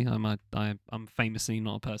 Obviously, I'm famously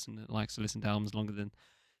not a person that likes to listen to albums longer than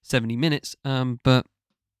 70 minutes. But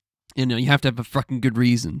you have to have a fucking good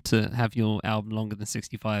reason to have your album longer than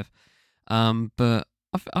 65. But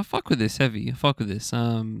I fuck with this heavy. I fuck with this.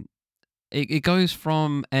 It goes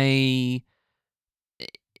from it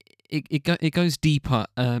goes deeper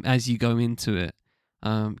as you go into it.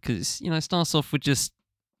 Because it starts off with just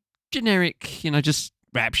generic, just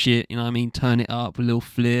rap shit. You know what I mean? Turn it up, a little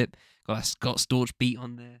flip. Got a Scott Storch beat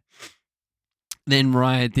on there. Then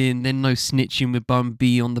Ride In, then No Snitching with Bun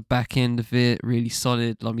B on the back end of it. Really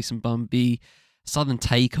solid. Love me some Bun B. Southern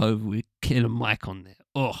Takeover with Killer Mike on there.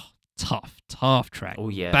 Oh, tough track. Oh,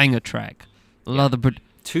 yeah. Banger track. Love the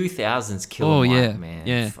 2000s Killer Mike, man.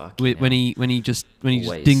 Yeah. When he just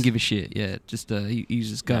didn't give a shit. Yeah, just he was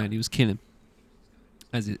just going. Yeah. He was killing,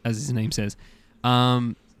 as his name says.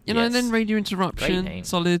 And then Radio Interruption,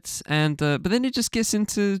 solid, and but then it just gets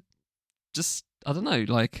into just, I don't know,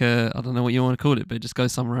 like I don't know what you want to call it, but it just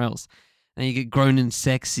goes somewhere else. And you get Grown and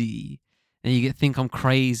Sexy, and you get Think I'm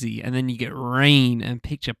Crazy, and then you get Rain and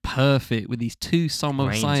Picture Perfect with these two Soul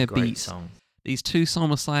Messiah beats. Song. These two Soul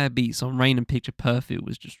Messiah beats on Rain and Picture Perfect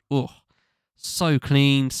was just so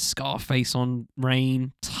clean. Scarface on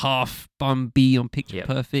Rain, tough. Bun B on Picture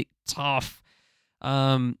Perfect, tough.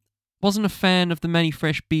 Wasn't a fan of the Manny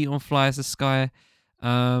Fresh beat on Fly as the Sky,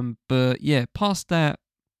 but yeah, past that,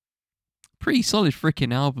 pretty solid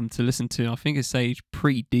freaking album to listen to. I think it's aged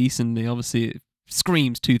pretty decently. Obviously, it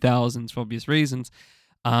screams 2000s for obvious reasons.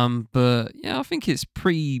 But yeah, I think it's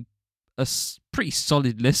pretty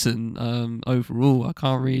solid listen overall. I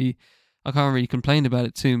can't really complain about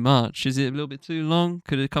it too much. Is it a little bit too long?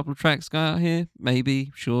 Could a couple of tracks go out here?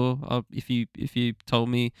 Maybe, sure. If you told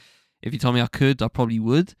me I could, I probably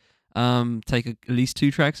would take at least 2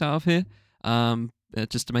 tracks out of here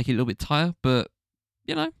just to make it a little bit tighter. But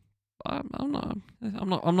I'm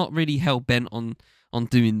not really hell bent on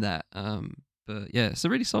doing that. But yeah, it's a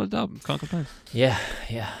really solid album. Can't complain. Yeah.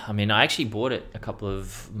 I mean, I actually bought it a couple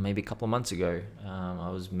of months ago. I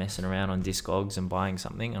was messing around on Discogs and buying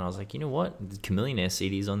something, and I was like, you know what? The Chamillionaire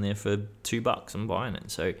CD's on there for $2. I'm buying it.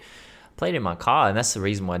 So I played it in my car, and that's the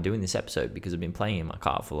reason why I'm doing this episode, because I've been playing in my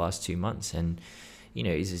car for the last 2 months, and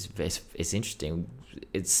it's interesting.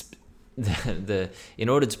 It's in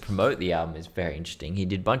order to promote the album, it's very interesting. He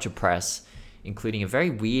did a bunch of press, including a very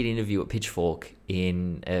weird interview at Pitchfork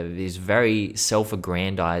in this very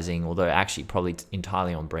self-aggrandizing, although actually probably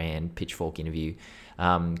entirely on brand, Pitchfork interview.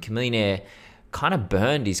 Chamillionaire kind of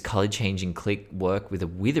burned his color-changing click work with a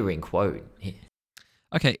withering quote.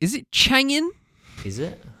 Okay, is it Changin? Is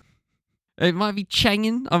it? It might be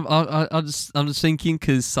Changin. I'm just thinking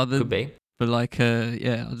because Southern could be. But like, I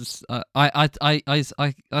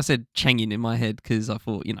said Changin in my head because I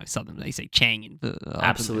thought, Southern, they say Changin, but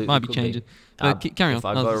absolutely it might be changing. But carry on. If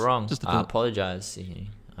I got it wrong, I apologize.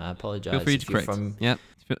 I apologize. Feel free to correct.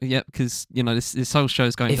 Yep, because this whole show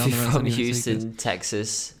is going down the road. If you're from Houston,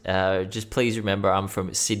 Texas, just please remember I'm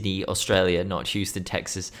from Sydney, Australia, not Houston,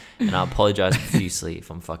 Texas, and I apologize profusely if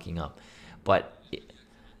I'm fucking up. But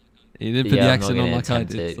you didn't put the accent on like I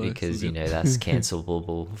did. Because, that's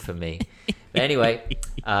cancelable for me. But anyway,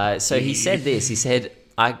 so he said this. He said,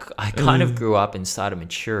 I kind of grew up and started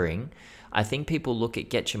maturing. I think people look at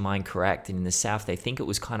Get Your Mind Correct, and in the South, they think it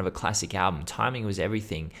was kind of a classic album. Timing was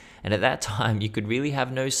everything. And at that time, you could really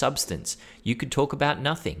have no substance. You could talk about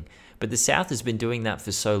nothing. But the South has been doing that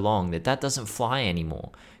for so long that doesn't fly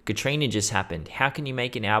anymore. Katrina just happened. How can you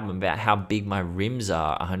make an album about how big my rims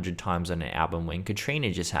are 100 times on an album when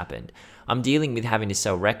Katrina just happened? I'm dealing with having to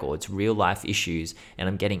sell records, real life issues, and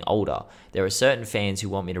I'm getting older. There are certain fans who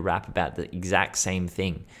want me to rap about the exact same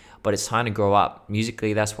thing. But it's time to grow up.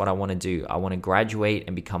 Musically, that's what I want to do. I want to graduate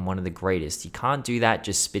and become one of the greatest. You can't do that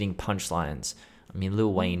just spitting punchlines. I mean,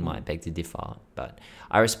 Lil Wayne might beg to differ, but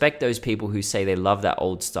I respect those people who say they love that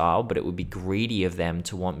old style, but it would be greedy of them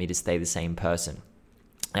to want me to stay the same person.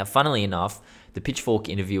 Now, funnily enough, the Pitchfork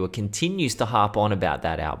interviewer continues to harp on about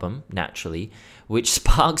that album, naturally, which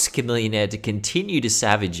sparks Chamillionaire to continue to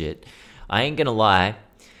savage it. I ain't gonna lie,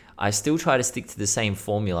 I still try to stick to the same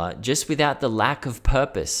formula, just without the lack of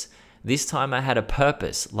purpose. This time I had a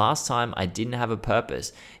purpose. Last time I didn't have a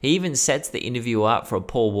purpose. He even sets the interviewer up for a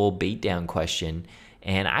Paul Wall beatdown question,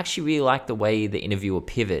 and I actually really like the way the interviewer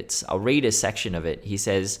pivots. I'll read a section of it. He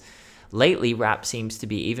says, lately rap seems to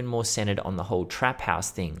be even more centered on the whole trap house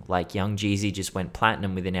thing, like Young Jeezy just went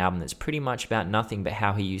platinum with an album that's pretty much about nothing but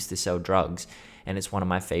how he used to sell drugs, and it's one of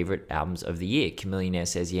my favorite albums of the year. Chamillionaire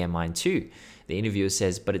says, yeah, mine too. The interviewer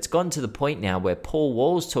says, but it's gotten to the point now where Paul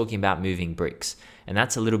Wall's talking about moving bricks, and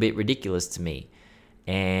that's a little bit ridiculous to me.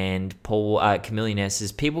 And Chamillionaire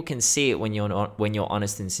says, people can see it when you're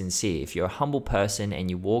honest and sincere. If you're a humble person and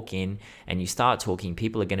you walk in and you start talking,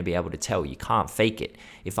 people are going to be able to tell. You can't fake it.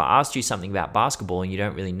 If I asked you something about basketball and you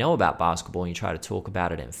don't really know about basketball and you try to talk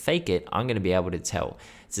about it and fake it, I'm going to be able to tell.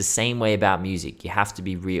 It's the same way about music. You have to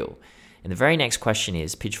be real. And the very next question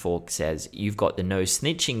is, Pitchfork says, you've got the No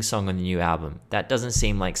Snitching song on the new album. That doesn't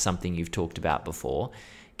seem like something you've talked about before.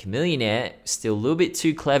 Chamillionaire, still a little bit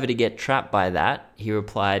too clever to get trapped by that. He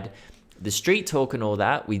replied, the street talk and all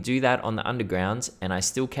that, we do that on the undergrounds, and I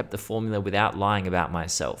still kept the formula without lying about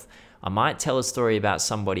myself. I might tell a story about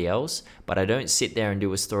somebody else, but I don't sit there and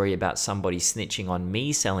do a story about somebody snitching on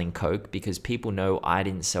me selling coke because people know I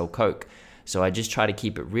didn't sell coke. So I just try to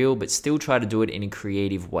keep it real, but still try to do it in a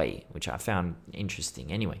creative way, which I found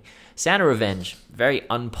interesting. Anyway, Sound of Revenge, very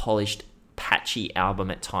unpolished, patchy album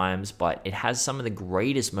at times, but it has some of the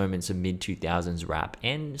greatest moments of mid-2000s rap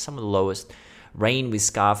and some of the lowest. Rain with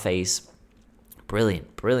Scarface, brilliant.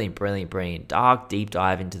 Dark, deep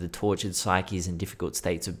dive into the tortured psyches and difficult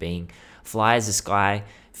states of being. Fly as the Sky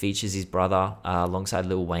features his brother alongside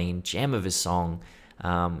Lil Wayne, gem of a song.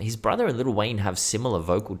 His brother and Lil Wayne have similar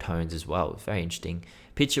vocal tones as well. It's very interesting.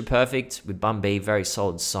 Picture Perfect with Bun B, very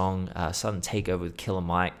solid song. Sudden Takeover with Killer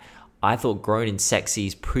Mike. I thought Grown and Sexy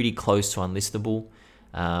is pretty close to unlistable.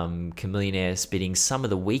 Chamillionaire spitting some of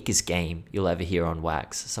the weakest game you'll ever hear on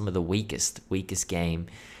Wax. Some of the weakest game.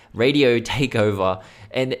 Radio Takeover.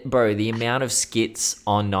 And bro, the amount of skits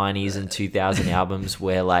on 90s and 2000 albums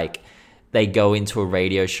where like they go into a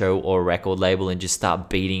radio show or a record label and just start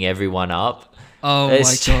beating everyone up. Oh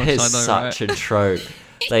it's my gosh, I know, such right? a trope.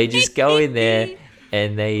 They just go in there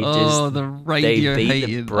and they beat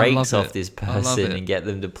the brakes off this person and get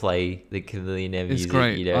them to play the Chamillionaire music. It's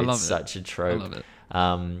great. You know, it's such a trope. I love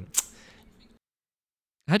it.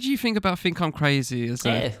 How do you think about Think I'm Crazy as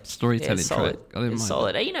a storytelling track? It's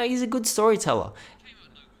solid. You know, he's a good storyteller.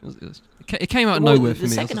 It came out of nowhere for me.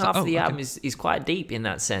 The second half of the album is quite deep in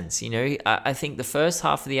that sense. You know, I think the first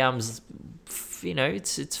half of the album's, you know,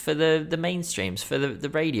 it's for the mainstreams, for the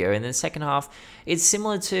radio, and then the second half, it's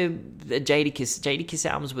similar to the Jadakiss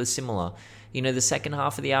albums were similar. You know, the second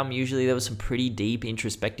half of the album, usually there was some pretty deep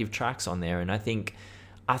introspective tracks on there, and I think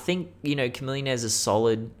you know, Chamillionaire's a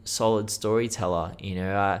solid storyteller. You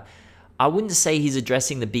know, I wouldn't say he's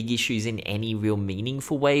addressing the big issues in any real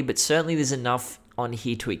meaningful way, but certainly there's enough on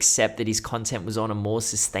here to accept that his content was on a more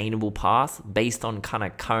sustainable path based on kind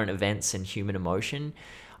of current events and human emotion.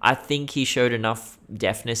 I think he showed enough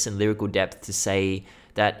deftness and lyrical depth to say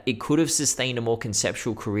that it could have sustained a more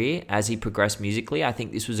conceptual career as he progressed musically. I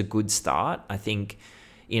think this was a good start. I think,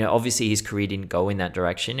 you know, obviously his career didn't go in that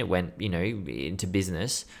direction. It went, you know, into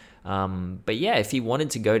business. But yeah, if he wanted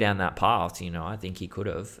to go down that path, you know, I think he could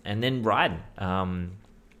have. And then Riding.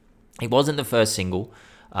 It wasn't the first single.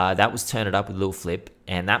 That was Turn It Up with Lil Flip.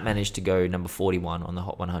 And that managed to go number 41 on the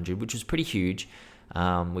Hot 100, which was pretty huge.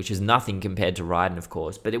 Which is nothing compared to Riding, of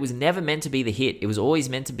course. But it was never meant to be the hit. It was always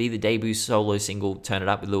meant to be the debut solo single, Turn It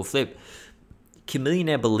Up with Lil Flip.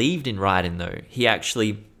 Chamillionaire believed in Riding, though. He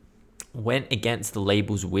actually went against the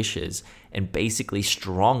label's wishes and basically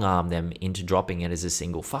strong-armed them into dropping it as a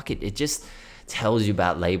single. Fuck it. It just tells you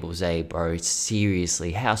about labels, bro.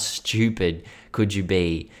 Seriously, how stupid could you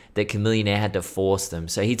be that Chamillionaire had to force them?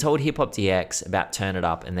 So he told Hip Hop DX about Turn It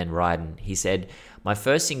Up and then Ridin'. He said, my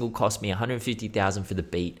first single cost me $150,000 for the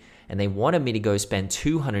beat, and they wanted me to go spend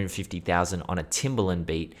 $250,000 on a Timbaland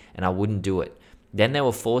beat, and I wouldn't do it. Then they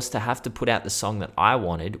were forced to have to put out the song that I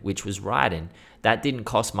wanted, which was Ridin'. That didn't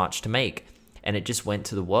cost much to make, and it just went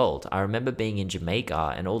to the world. I remember being in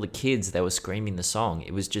Jamaica, and all the kids, they were screaming the song.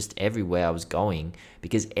 It was just everywhere I was going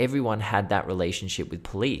because everyone had that relationship with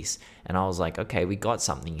police. And I was like, okay, we got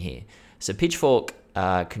something here. So Pitchfork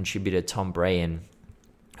contributor Tom Brayan,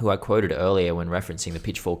 who I quoted earlier when referencing the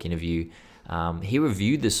Pitchfork interview, he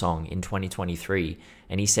reviewed the song in 2023,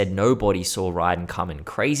 and he said nobody saw Ridin' coming.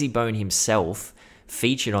 Crazy Bone himself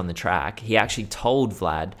featured on the track. He actually told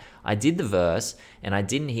Vlad, I did the verse and I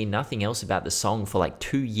didn't hear nothing else about the song for like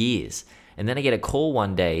 2 years. And then I get a call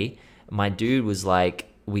one day. My dude was like,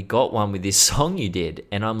 we got one with this song you did.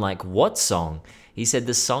 And I'm like, what song? He said,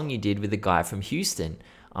 the song you did with the guy from Houston.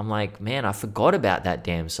 I'm like, man, I forgot about that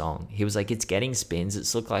damn song. He was like, it's getting spins. It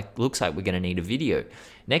looks like we're going to need a video.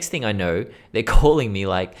 Next thing I know, they're calling me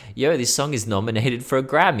like, yo, this song is nominated for a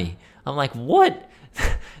Grammy. I'm like, what?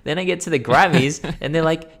 Then I get to the Grammys and they're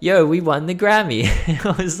like, yo, we won the Grammy.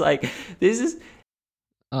 I was like, this is...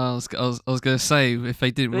 I was gonna say, if they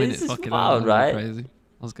didn't win it, fucking wild, right? Crazy.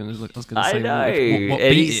 I was gonna say, I know. What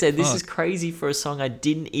and he beat said, it? this Fuck. is crazy for a song I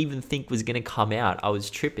didn't even think was gonna come out. I was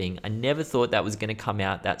tripping. I never thought that was gonna come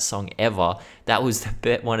out, that song, ever. That was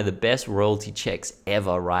one of the best royalty checks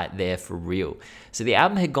ever, right there, for real. So the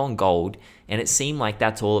album had gone gold, and it seemed like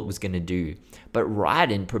that's all it was gonna do. But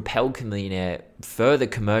Ridin' propelled Chamillionaire further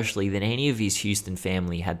commercially than any of his Houston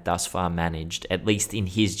family had thus far managed, at least in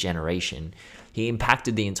his generation. He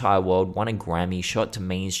impacted the entire world, won a Grammy, shot to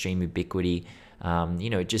mainstream ubiquity.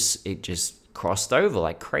 It just crossed over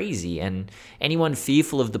like crazy. And anyone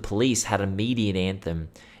fearful of the police had a immediate anthem.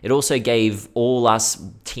 It also gave all us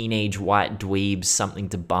teenage white dweebs something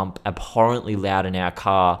to bump abhorrently loud in our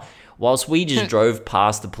car, whilst we just drove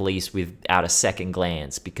past the police without a second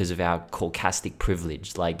glance because of our caucastic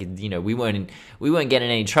privilege. Like, we weren't getting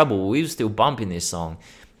any trouble. We were still bumping this song.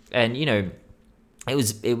 And, it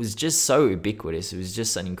was just so ubiquitous. It was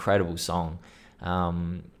just an incredible song.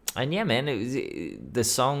 And yeah, man, the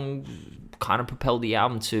song kind of propelled the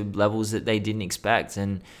album to levels that they didn't expect.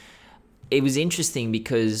 And it was interesting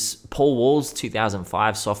because Paul Wall's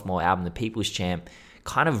 2005 sophomore album, The People's Champ,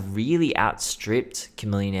 kind of really outstripped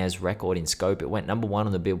Chamillionaire's record in scope. It went number 1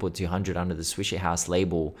 on the Billboard 200 under the Swishahouse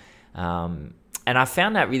label. And I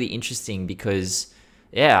found that really interesting because,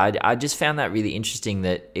 I just found that really interesting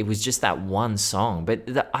that it was just that one song.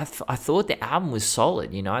 But I thought the album was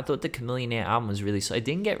solid. I thought the Chamillionaire album was really solid. It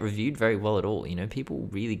didn't get reviewed very well at all. People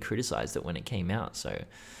really criticized it when it came out. So,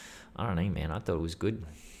 I don't know, man. I thought it was good.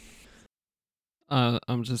 I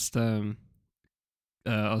was just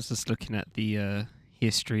looking at the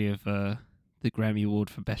history of the Grammy Award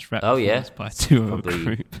for Best Rap Performance by a duo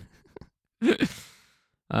group.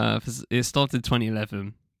 It started in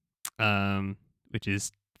 2011, which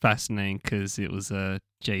is fascinating because it was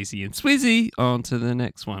Jay-Z and Swizzy on to the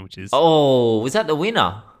next one, which is... Oh, was that the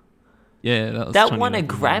winner? Yeah, that won a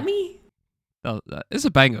Grammy? It's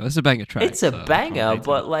a banger. It's a banger track. It's a banger,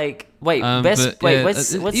 but like... what's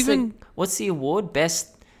the award?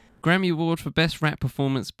 Best... Grammy Award for Best Rap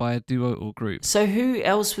Performance by a Duo or Group. So who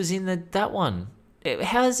else was in that one?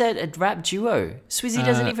 How is that a rap duo? Swizzy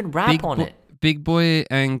doesn't even rap on it. Big Boy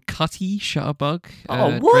and Cutty, Shutterbug.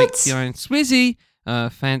 What? Drake, T.I. and Swizzy.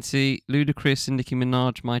 Fancy, Ludacris and Nicki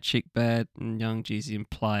Minaj, My Chick Bad, and Young Jeezy and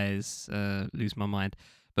Pliers. Lose my mind.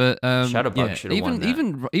 But Shutterbug should have won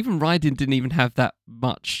that. Even Ridin' didn't even have that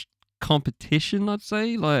much competition, I'd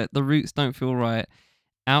say. Like, The Roots Don't Feel Right.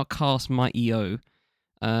 Outkast, Mighty O.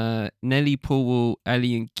 Nelly, Paul Wall,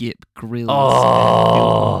 Ali and Gipp, Grills,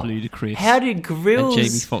 Ludacris. How did Grills? And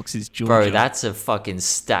Jamie Foxx's Georgia. Bro, that's a fucking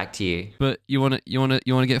stacked year. But you wanna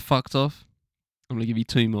get fucked off? I'm gonna give you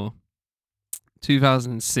 2 more.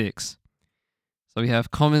 2006. So we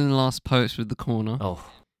have Common and Last Poets with The Corner. Oh.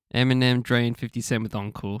 Eminem, Dre, and 50 Cent with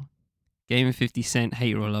Encore. Game of 50 Cent,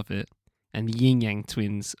 Hate or Love It. And the Yin Yang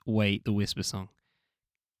Twins, Wait, the Whisper Song.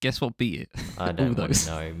 Guess what beat it? I don't want to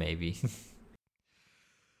know, maybe.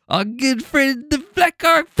 Our good friend, the Black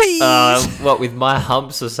Eyed Peas. What, with My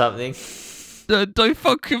Humps or something? Don't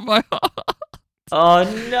fuck with my heart. Oh,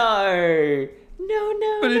 no.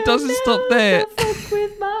 No. But it doesn't stop there. Don't fuck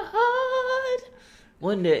with my heart.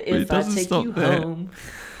 Wonder if I take you home.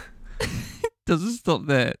 It doesn't stop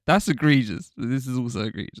there. That's egregious. This is also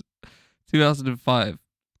egregious. 2005. So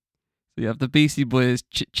you have the Beastie Boys,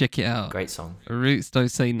 check it out. Great song. Roots, Don't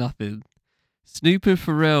Say Nothing. Snoop and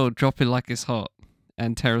Pharrell, Drop It Like It's Hot.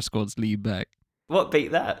 And Terror Squad's Lead Back. What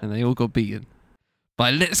beat that? And they all got beaten by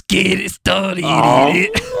Let's Get It Started.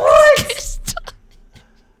 What?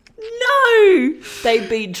 No! They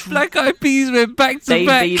beat... Black Eyed Peas went back to they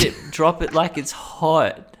back. They beat it, Drop It Like It's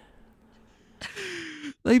Hot.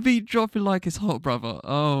 They beat Drop It Like It's Hot, brother.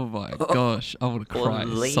 Oh my gosh. I want to cry.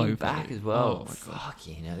 Lean so back funny. as well. Oh my Fuck,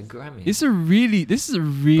 you know, the Grammys. This is a really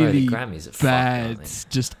Bro, the Grammys are bad, fucked,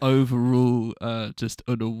 just overall, just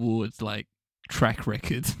an awards like track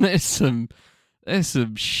record. There's some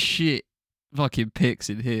shit fucking picks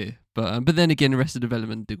in here. But then again, Arrested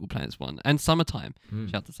Development, Diggle Planets won, and Summertime.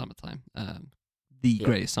 Shout out to Summertime. The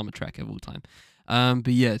greatest summer track of all time.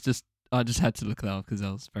 But yeah, I just had to look that up because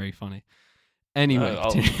that was very funny. Anyway,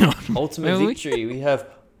 Ultimate Victory. We have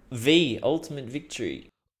Ultimate Victory.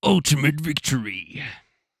 Ultimate Victory.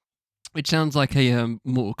 Which sounds like a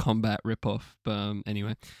Mortal Kombat ripoff, but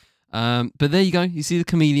anyway. But there you go. You see the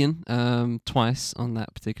Chameleon twice on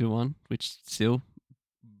that particular one, which still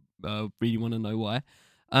really want to know why.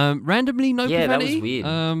 Randomly, no profanity. Yeah, that was weird.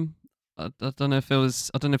 I don't know if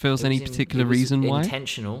there was any particular reason why.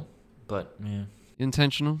 Intentional, but yeah.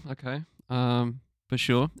 Intentional, okay. For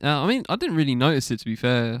sure. I mean, I didn't really notice it, to be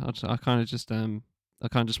fair. I kind of just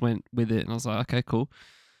went with it, and I was like, okay, cool.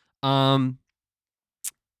 Not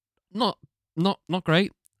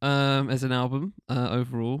great. As an album,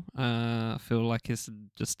 overall, I feel like it's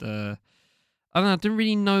just I don't know. I didn't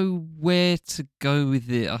really know where to go with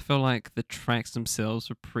it. I feel like the tracks themselves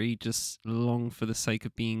were pretty just long for the sake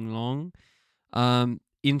of being long.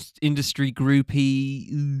 Industry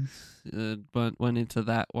groupie, but went into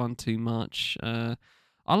that one too much. I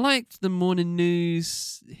liked the Morning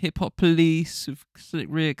News, Hip Hop Police with Slick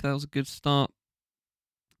Rick. That was a good start.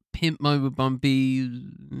 Pimp Mode with Bun B,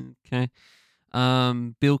 okay.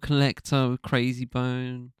 Bill Collector with Crazy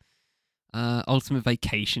Bone. Ultimate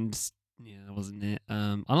Vacations, yeah, that wasn't it.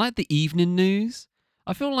 I like the Evening News.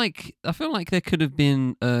 I feel like there could have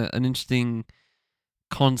been an interesting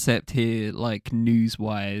concept here, like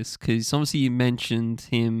news-wise, because obviously you mentioned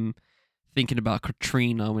him thinking about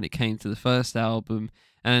Katrina when it came to the first album,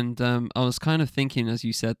 and I was kind of thinking as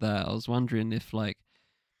you said that, I was wondering if like,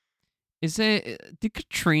 did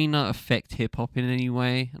Katrina affect hip hop in any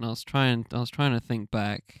way? And I was trying to think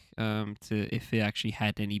back to if it actually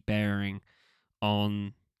had any bearing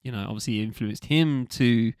on, obviously it influenced him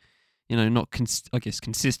to, not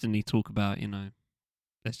consistently talk about,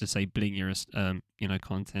 let's just say blingier,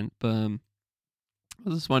 content. But I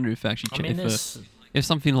was just wondering if actually, if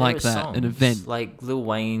something like that, songs, an event like Lil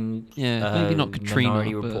Wayne, maybe not Katrina,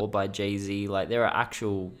 Minority Report by Jay-Z, like there are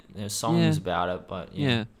actual songs about it, but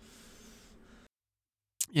yeah.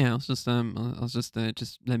 Yeah, I was just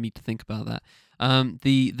led me to think about that.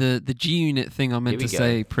 The G Unit thing I meant to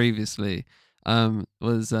say previously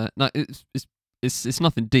was no, it's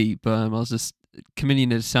nothing deep, but I was just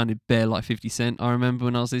Chamillionaire sounded bare like 50 Cent. I remember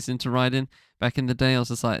when I was listening to Riding back in the day, I was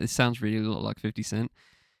just like, this sounds really a lot like 50 Cent,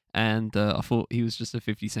 and I thought he was just a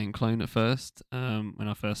 50 Cent clone at first. When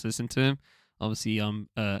I first listened to him, obviously I'm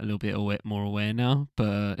a little bit more aware now,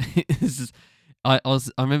 but it's just, I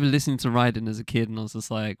remember listening to Riding as a kid, and I was just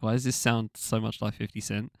like, why does this sound so much like 50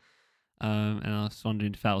 Cent? And I was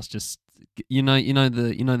wondering if that was just the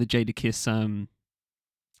Jadakiss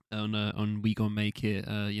on We Gon' Make It,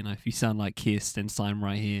 if you sound like Kiss, then sign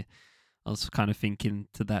right here. I was kind of thinking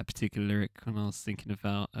to that particular lyric when I was thinking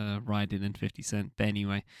about Riding and 50 Cent. But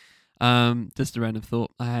anyway, just a random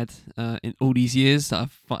thought I had in all these years that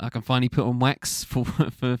I can finally put on wax for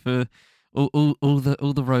all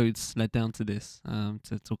the roads led down to this,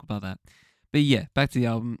 to talk about that. But yeah, back to the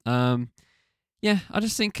album. Yeah, I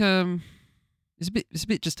just think it's a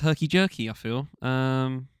bit just herky jerky. I feel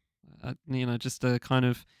just kind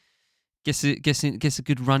of gets a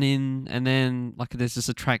good run in, and then like there's just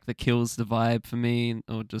a track that kills the vibe for me,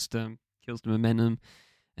 or just kills the momentum,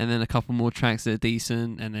 and then a couple more tracks that are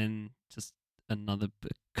decent, and then just another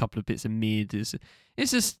couple of bits of mid. It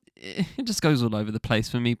just goes all over the place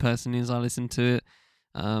for me personally as I listen to it.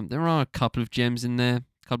 There are a couple of gems in there,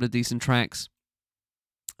 a couple of decent tracks,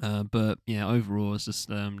 but yeah, overall it's just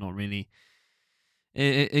not really.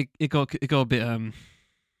 It got a bit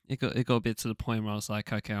it got a bit to the point where I was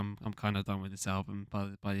like, okay, I'm kind of done with this album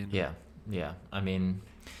by the end. Yeah. I mean,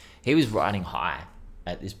 he was riding high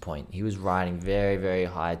at this point. He was riding very, very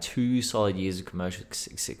high. 2 solid years of commercial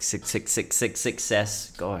success.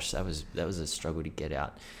 Gosh, that was a struggle to get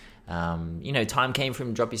out. Time came for him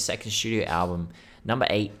to drop his second studio album, number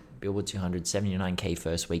 8, Billboard 200, 79K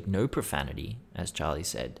first week. No profanity, as Charlie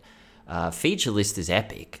said. Feature list is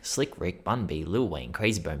epic. Slick Rick, Bun B, Lil Wayne,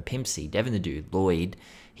 Crazy Bone, Pimp C, Devin the Dude, Lloyd.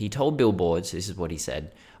 He told Billboard, so this is what he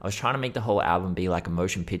said: I was trying to make the whole album be like a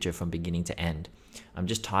motion picture from beginning to end. I'm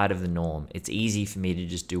just tired of the norm. It's easy for me to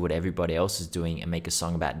just do what everybody else is doing and make a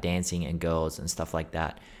song about dancing and girls and stuff like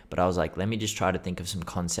that. But I was like, let me just try to think of some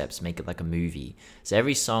concepts, make it like a movie. So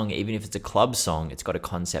every song, even if it's a club song, it's got a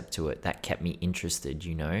concept to it. That kept me interested,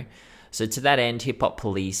 you know? So to that end, Hip Hop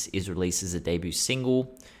Police is released as a debut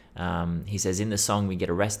single. He says, in the song, we get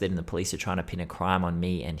arrested and the police are trying to pin a crime on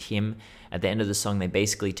me and him. At the end of the song, they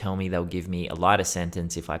basically tell me they'll give me a lighter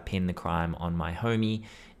sentence if I pin the crime on my homie.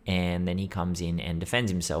 And then he comes in and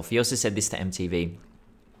defends himself. He also said this to MTV. He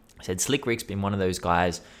said, Slick Rick's been one of those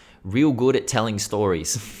guys real good at telling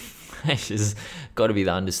stories. Which has got to be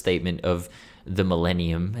the understatement of the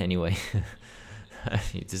millennium anyway.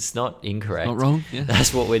 It's not incorrect. Not wrong. Yeah.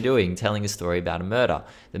 That's what we're doing, telling a story about a murder.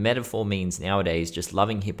 The metaphor means nowadays just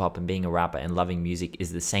loving hip-hop and being a rapper and loving music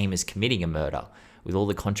is the same as committing a murder. With all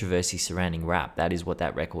the controversy surrounding rap, that is what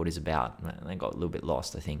that record is about. I got a little bit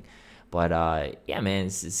lost, I think. But yeah, man,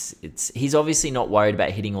 he's obviously not worried about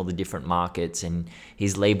hitting all the different markets, and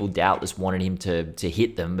his label doubtless wanted him to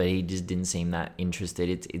hit them, but he just didn't seem that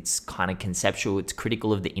interested. It's kind of conceptual. It's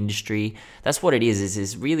critical of the industry. That's what it is.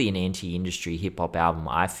 It's really an anti-industry hip-hop album,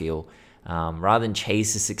 I feel. Rather than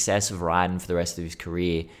chase the success of Ryden for the rest of his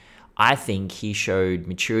career, I think he showed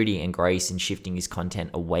maturity and grace in shifting his content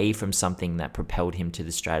away from something that propelled him to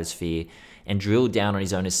the stratosphere and drilled down on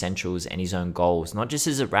his own essentials and his own goals, not just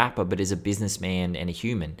as a rapper, but as a businessman and a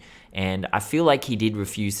human. And I feel like he did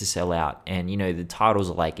refuse to sell out. And, you know, the titles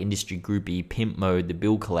are like Industry Groupie, Pimp Mode, The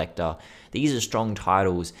Bill Collector. These are strong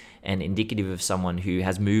titles and indicative of someone who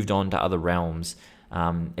has moved on to other realms.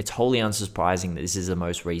 It's wholly unsurprising that this is the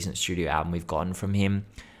most recent studio album we've gotten from him.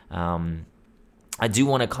 I do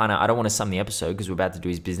want to I don't want to sum the episode because we're about to do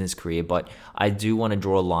his business career, but I do want to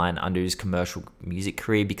draw a line under his commercial music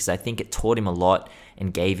career because I think it taught him a lot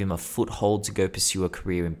and gave him a foothold to go pursue a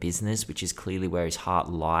career in business, which is clearly where his heart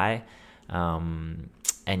lie. And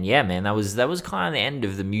yeah, man, that was kind of the end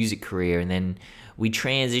of the music career, and then we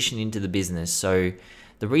transitioned into the business. So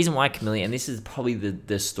the reason why Chamillionaire, and this is probably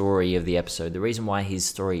the story of the episode, the reason why his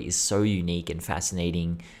story is so unique and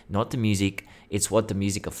fascinating, not the music, it's what the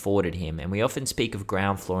music afforded him. And we often speak of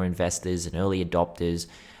ground floor investors and early adopters.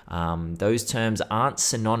 Those terms aren't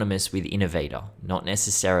synonymous with innovator, not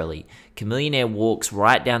necessarily. Chamillionaire walks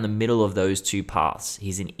right down the middle of those two paths.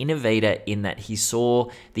 He's an innovator in that he saw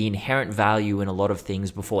the inherent value in a lot of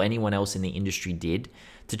things before anyone else in the industry did.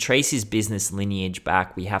 To trace his business lineage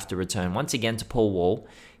back, we have to return once again to Paul Wall.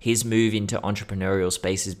 His move into entrepreneurial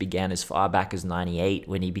spaces began as far back as 98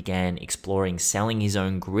 when he began exploring selling his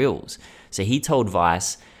own grills. So he told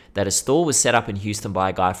Vice that a store was set up in Houston by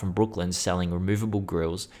a guy from Brooklyn selling removable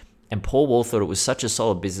grills, and Paul Wall thought it was such a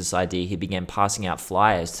solid business idea he began passing out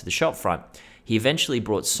flyers to the shop front. He eventually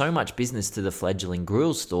brought so much business to the fledgling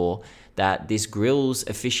grill store that this grills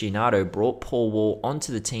aficionado brought Paul Wall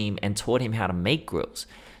onto the team and taught him how to make grills.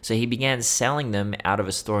 So he began selling them out of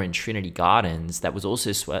a store in Trinity Gardens that was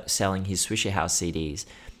also selling his Swisher House CDs.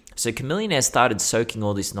 So Chamillionaire started soaking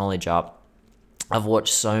all this knowledge up. I've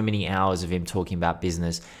watched so many hours of him talking about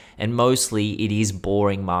business, and mostly it is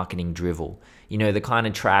boring marketing drivel. You know, the kind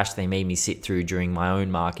of trash they made me sit through during my own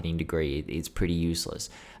marketing degree, it's pretty useless.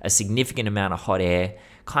 A significant amount of hot air,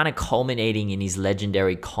 kind of culminating in his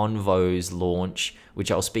legendary Convos launch,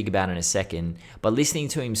 which I'll speak about in a second. But listening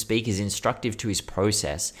to him speak is instructive to his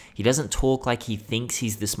process. He doesn't talk like he thinks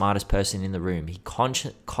he's the smartest person in the room. He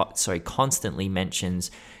constantly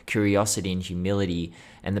mentions curiosity and humility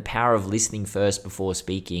and the power of listening first before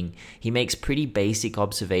speaking. He makes pretty basic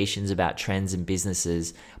observations about trends and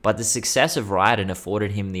businesses, but the success of Ryden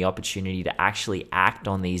afforded him the opportunity to actually act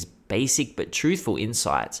on these basic but truthful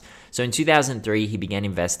insights. So in 2003, he began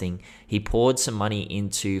investing. He poured some money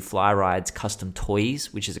into Flyride's Custom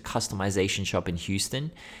Toys, which is a customization shop in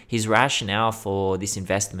Houston. His rationale for this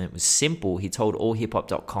investment was simple. He told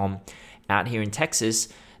allhiphop.com, out here in Texas,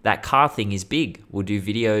 that car thing is big. We'll do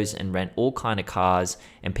videos and rent all kind of cars,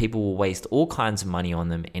 and people will waste all kinds of money on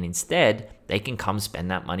them, and instead they can come spend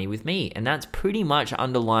that money with me. And that's pretty much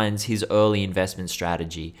underlines his early investment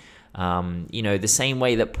strategy. The same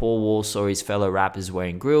way that Paul Wall saw his fellow rappers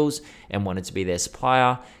wearing grills and wanted to be their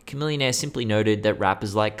supplier, Chamillionaire simply noted that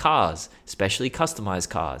rappers like cars, especially customized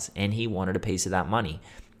cars, and he wanted a piece of that money.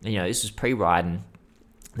 This was pre-Ryden.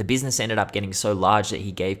 The business ended up getting so large that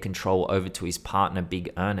he gave control over to his partner,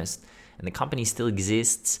 Big Ernest, and the company still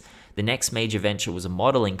exists. The next major venture was a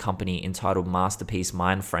modeling company entitled Masterpiece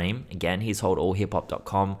Mindframe. Again, he's hold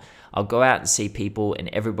allhiphop.com. I'll go out and see people and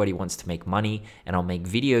everybody wants to make money, and I'll make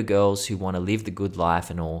video girls who want to live the good life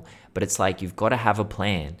and all. But it's like, you've got to have a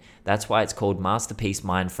plan. That's why it's called Masterpiece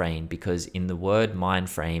Mindframe, because in the word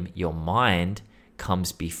mindframe, your mind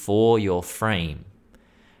comes before your frame.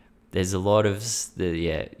 There's a lot of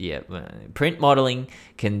print modeling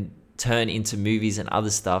can turn into movies and other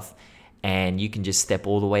stuff, and you can just step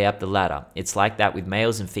all the way up the ladder. It's like that with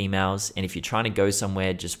males and females, and if you're trying to go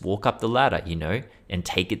somewhere, just walk up the ladder, and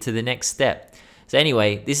take it to the next step. So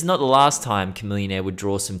anyway, this is not the last time Chamillionaire would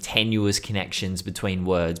draw some tenuous connections between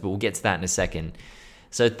words, but we'll get to that in a second.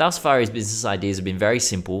 So thus far, his business ideas have been very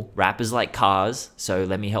simple. Rappers like cars, so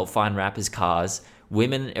let me help find rappers cars.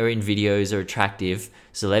 Women are in videos, are attractive,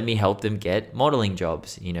 so let me help them get modeling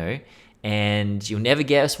jobs, And you'll never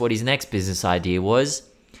guess what his next business idea was.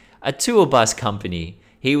 A tour bus company.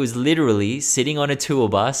 He was literally sitting on a tour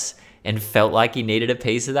bus and felt like he needed a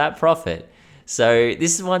piece of that profit. So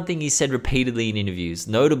this is one thing he said repeatedly in interviews,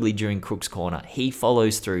 notably during Crook's Corner. He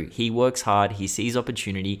follows through. He works hard. He sees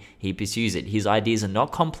opportunity. He pursues it. His ideas are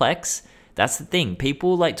not complex. That's the thing.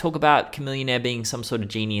 People talk about Chamillionaire being some sort of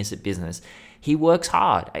genius at business. He works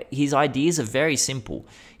hard. His ideas are very simple.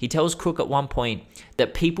 He tells Crook at one point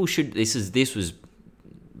that people should, this was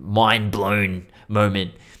mind blown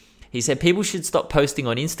moment. He said people should stop posting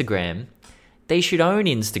on Instagram. They should own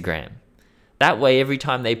Instagram. That way, every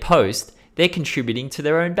time they post, they're contributing to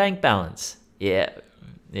their own bank balance. Yeah.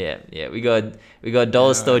 We got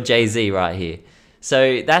dollar store Jay-Z right here.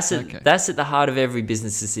 So that's at the heart of every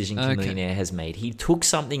business decision Chamillionaire has made. He took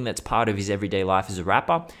something that's part of his everyday life as a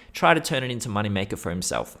rapper, tried to turn it into moneymaker for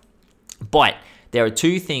himself. But there are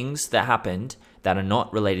two things that happened that are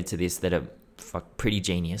not related to this that are pretty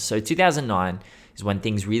genius. So 2009 is when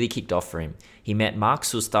things really kicked off for him. He met Mark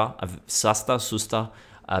Suster,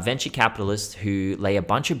 a venture capitalist who lay a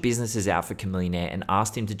bunch of businesses out for Chamillionaire and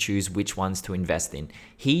asked him to choose which ones to invest in.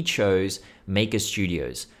 He chose Maker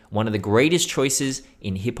Studios, one of the greatest choices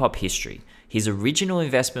in hip-hop history. His original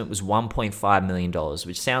investment was $1.5 million,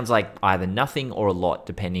 which sounds like either nothing or a lot,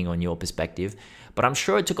 depending on your perspective. But I'm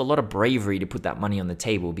sure it took a lot of bravery to put that money on the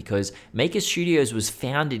table, because Maker Studios was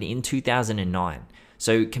founded in 2009.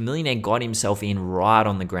 So Chamillionaire got himself in right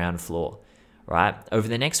on the ground floor, right? Over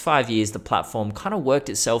the next 5 years, the platform kind of worked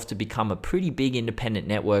itself to become a pretty big independent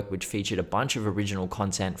network, which featured a bunch of original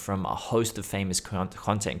content from a host of famous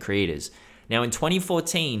content creators. Now, in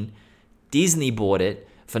 2014, Disney bought it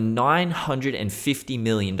for $950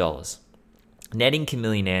 million, netting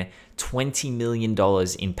Chamillionaire $20 million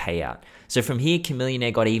in payout. So from here,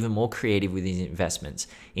 Chamillionaire got even more creative with his investments.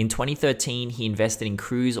 In 2013, he invested in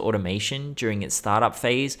Cruise Automation during its startup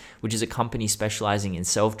phase, which is a company specializing in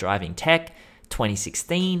self-driving tech.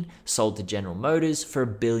 2016, sold to General Motors for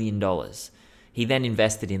 $1 billion. He then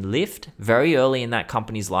invested in Lyft very early in that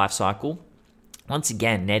company's life cycle, once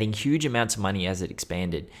again netting huge amounts of money as it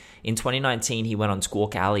expanded. In 2019, he went on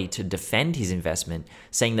Squawk Alley to defend his investment,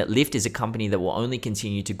 saying that Lyft is a company that will only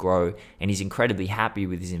continue to grow, and he's incredibly happy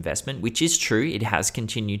with his investment, which is true. It has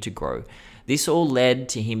continued to grow. This all led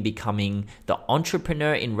to him becoming the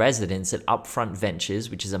entrepreneur in residence at Upfront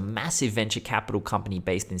Ventures, which is a massive venture capital company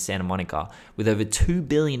based in Santa Monica with over $2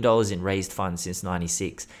 billion in raised funds since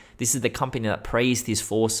 '96. This is the company that praised his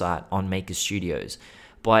foresight on Maker Studios.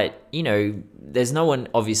 But, there's no one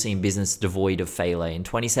obviously in business devoid of failure. In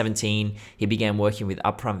 2017, he began working with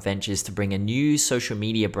Upfront Ventures to bring a new social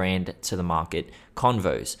media brand to the market,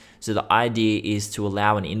 Convos. So the idea is to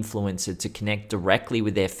allow an influencer to connect directly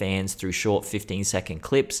with their fans through short 15-second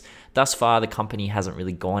clips. Thus far, the company hasn't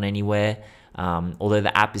really gone anywhere. Although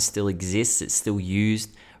the app still exists, it's still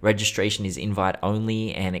used. Registration is invite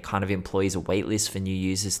only, and it kind of employs a waitlist for new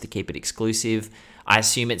users to keep it exclusive. I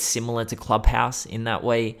assume it's similar to Clubhouse in that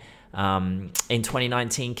way. In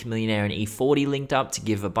 2019, Chamillionaire and E40 linked up to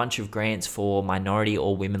give a bunch of grants for minority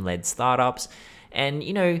or women-led startups. And,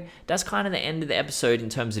 that's kind of the end of the episode in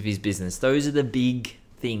terms of his business. Those are the big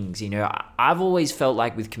things. I've always felt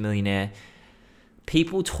like with Chamillionaire,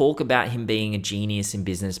 people talk about him being a genius in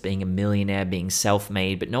business, being a millionaire, being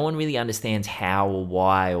self-made, but no one really understands how or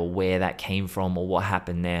why or where that came from or what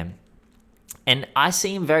happened there. And I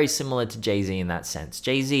see him very similar to Jay-Z in that sense.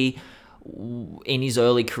 Jay-Z, in his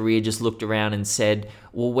early career, just looked around and said,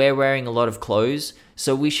 well, we're wearing a lot of clothes,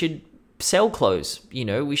 so we should sell clothes.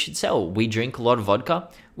 We should sell. We drink a lot of vodka.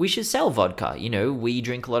 We should sell vodka. We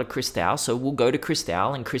drink a lot of Cristal, so we'll go to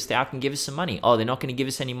Cristal and Cristal can give us some money. Oh, they're not going to give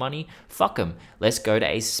us any money? Fuck them. Let's go to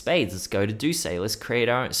Ace of Spades. Let's go to Douce. Let's create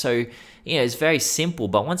our own. So, it's very simple.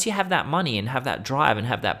 But once you have that money and have that drive and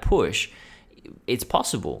have that push, it's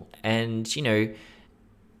possible. And, you know,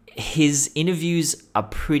 his interviews are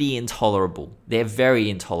pretty intolerable. They're very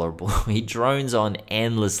intolerable. He drones on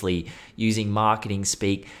endlessly using marketing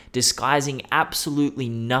speak, disguising absolutely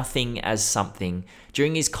nothing as something.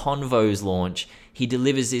 During his Convos launch, he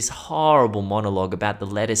delivers this horrible monologue about the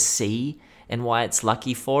letter C and why it's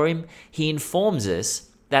lucky for him. He informs us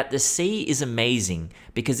that the C is amazing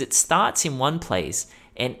because it starts in one place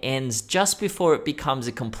and ends just before it becomes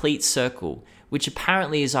a complete circle, which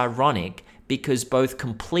apparently is ironic because both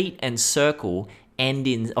complete and circle end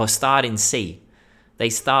in or start in C. They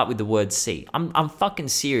start with the word C. I'm fucking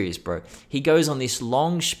serious, bro. He goes on this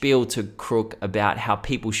long spiel to Crook about how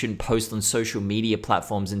people shouldn't post on social media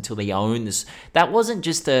platforms until they own this. That wasn't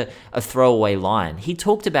just a throwaway line. He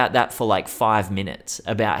talked about that for like 5 minutes,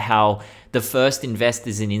 about how the first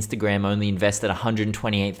investors in Instagram only invested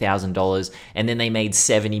 $128,000 and then they made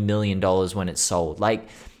 $70 million when it sold. Like,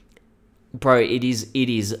 bro, it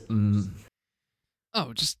is.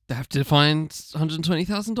 Oh, just have to find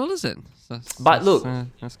 $120,000 then. But look,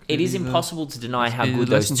 it is impossible to deny how good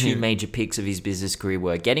those two major picks of his business career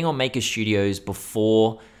were. Getting on Maker Studios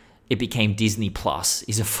before it became Disney Plus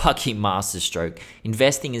is a fucking masterstroke.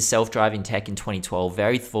 Investing in self-driving tech in 2012,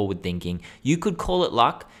 very forward thinking. You could call it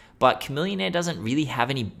luck, but Chamillionaire doesn't really have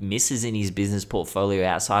any misses in his business portfolio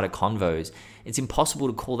outside of Convos. It's impossible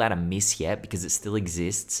to call that a miss yet because it still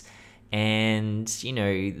exists. And, you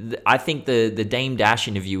know, I think the Dame Dash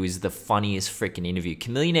interview is the funniest freaking interview.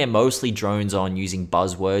 Chamillionaire mostly drones on using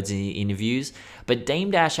buzzwords in interviews, but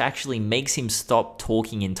Dame Dash actually makes him stop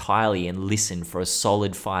talking entirely and listen for a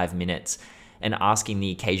solid 5 minutes and asking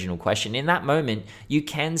the occasional question. In that moment, you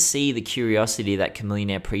can see the curiosity that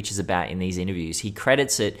Chamillionaire preaches about in these interviews. He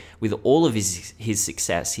credits it with all of his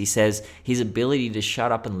success. He says his ability to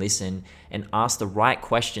shut up and listen and ask the right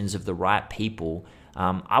questions of the right people.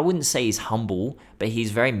 I wouldn't say he's humble, but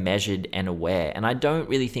he's very measured and aware. And I don't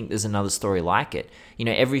really think there's another story like it. You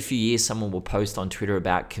know, every few years someone will post on Twitter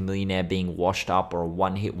about Chamillionaire being washed up or a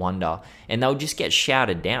one-hit wonder, and they'll just get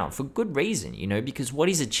shouted down for good reason, you know, because what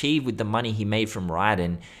he's achieved with the money he made from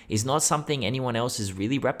Raiden is not something anyone else has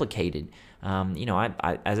really replicated. You know,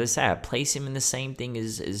 I as I say, I place him in the same thing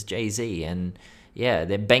as Jay-Z, and yeah,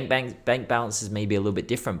 their bank balances may be a little bit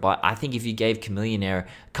different, but I think if you gave Chamillionaire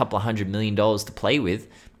a couple of $100 million to play with,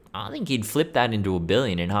 I think he'd flip that into $1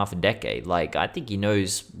 billion in half a decade. Like, I think he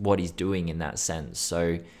knows what he's doing in that sense.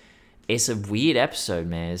 So it's a weird episode,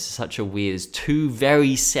 man. It's such a weird. It's two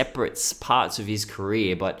very separate parts of his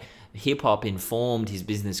career, but hip hop informed his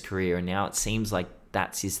business career, and now it seems like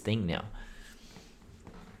that's his thing now.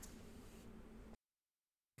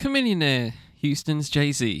 Chamillionaire, Houston's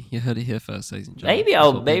Jay-Z. You heard it here first, ladies and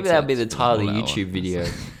gentlemen. Maybe that'll be the title of the YouTube video.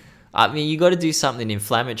 I mean, you got to do something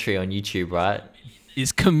inflammatory on YouTube, right?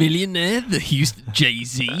 Is Chamillionaire the Houston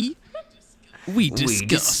Jay-Z? We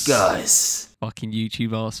discuss. Fucking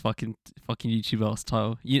YouTube ass, fucking YouTube ass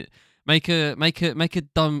title. You make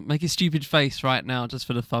a stupid face right now just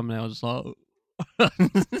for the thumbnail, just like.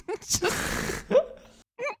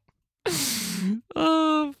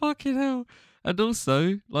 Oh fucking hell! And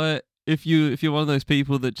also, like, if you're one of those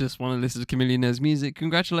people that just want to listen to Chamillionaire's music,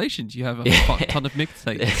 congratulations, you have a fuck ton of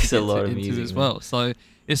mixtapes. There's a lot of music as well. So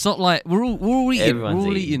it's not like we're all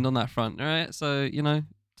eating on that front, all right? So you know,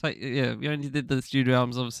 we only did the studio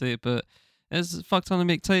albums, obviously, but there's a fuck ton of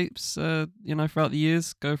mixtapes. You know, throughout the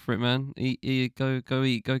years, go for it, man. Go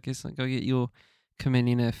get your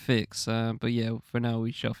Chamillionaire fix. But yeah, for now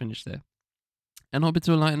we shall finish there. And hop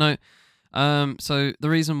into a light note. So the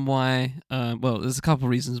reason why, well, there's a couple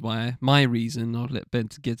of reasons why. My reason, I'll let Ben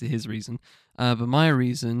to get to his reason. But my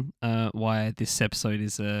reason, why this episode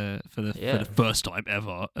is for the first time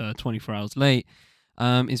ever, 24 hours late,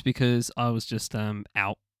 is because I was just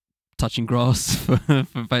out touching grass for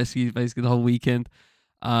basically the whole weekend.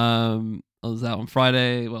 I was out on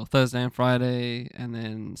Thursday and Friday, and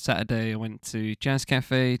then Saturday I went to Jazz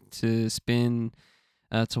Cafe to spin,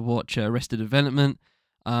 to watch Arrested Development.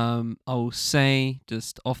 I will say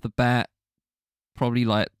just off the bat, probably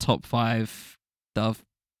like top five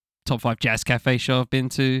Jazz Cafe show I've been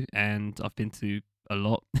to, and I've been to a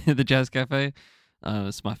lot at the Jazz Cafe.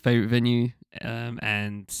 It's my favorite venue,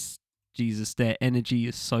 and Jesus, their energy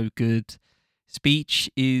is so good. Speech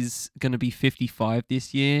is gonna be 55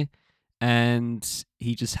 this year, and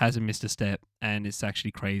he just hasn't missed a step, and it's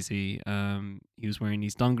actually crazy. He was wearing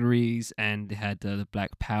these dungarees, and they had the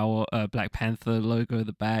Black Panther logo at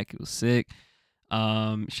the back. It was sick.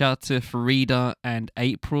 Shout out to Farida and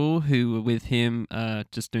April, who were with him,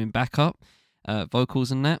 just doing backup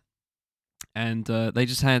vocals and that. And they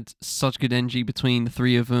just had such good energy between the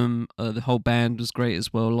three of them. The whole band was great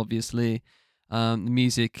as well, obviously. The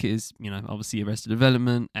music is, obviously Arrested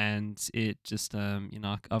Development, and it just,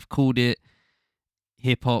 I've called it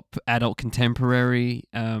hip hop, adult contemporary,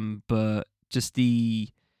 but just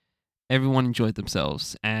everyone enjoyed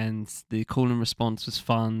themselves, and the call and response was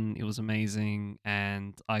fun. It was amazing,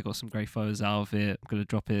 and I got some great photos out of it. I'm gonna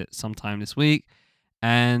drop it sometime this week.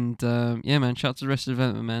 And yeah, man, shout out to the rest of the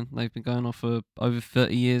development, man. They've been going on for over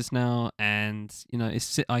 30 years now, and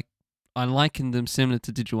I liken them similar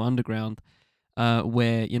to Digital Underground,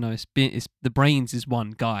 where it's the brains is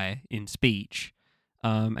one guy in speech,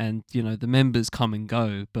 and the members come and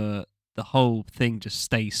go, but the whole thing just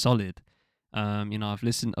stays solid. I've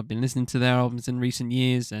been listening to their albums in recent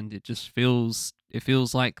years, and it feels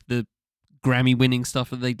like the Grammy-winning stuff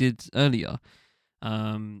that they did earlier.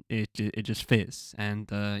 It just fits,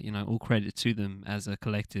 and all credit to them as a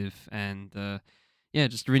collective, and yeah,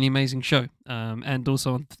 just a really amazing show. And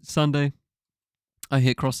also on Sunday, I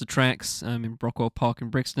hit Cross the Tracks in Brockwell Park in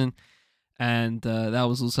Brixton, and that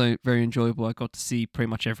was also very enjoyable. I got to see pretty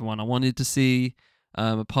much everyone I wanted to see,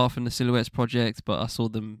 apart from the Silhouettes Project, but I saw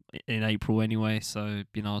them in April anyway, so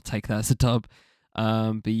I'll take that as a dub.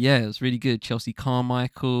 But yeah, it was really good. Chelsea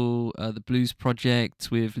Carmichael, the Blues Project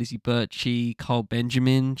with Lizzie Birchie, Carl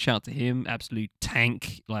Benjamin, shout out to him, absolute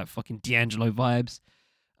tank, like fucking D'Angelo vibes.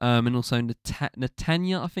 And also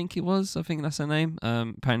Natanya, I think that's her name.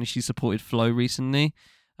 Apparently she supported Flo recently,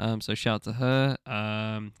 so shout out to her.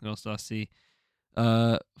 What else did I see?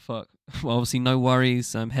 Well, obviously No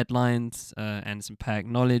Worries, headlines, and some Pack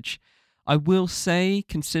Knowledge. I will say,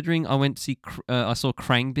 considering I went to see, I saw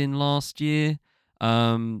Krangbin last year.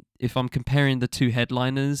 If I'm comparing the two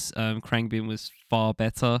headliners, Krangbin was far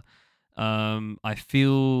better. I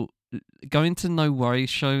feel going to No Worries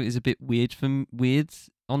show is a bit weird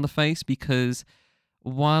on the face, because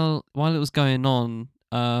while it was going on,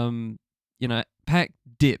 Pac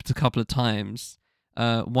dipped a couple of times.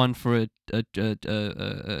 One for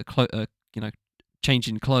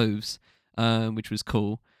changing clothes, which was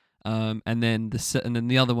cool. And then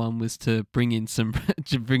the other one was to bring in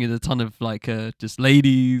a ton of just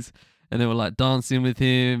ladies, and they were like dancing with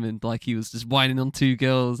him, and like he was just whining on two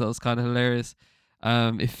girls. That was kind of hilarious.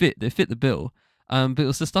 They fit the bill. But it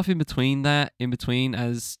was the stuff in between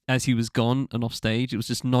as he was gone and off stage. It was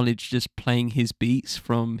just Knowledge just playing his beats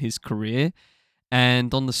from his career,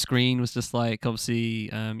 and on the screen was just like, obviously,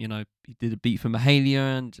 he did a beat for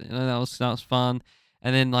Mahalia, and that was fun.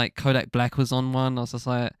 And then like Kodak Black was on one. I was just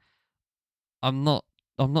like, I'm not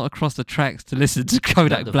across the tracks to listen to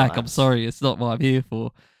Kodak Black. I'm sorry, it's not what I'm here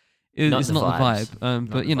for. It's not the vibe.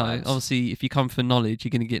 But obviously, if you come for Knowledge, you're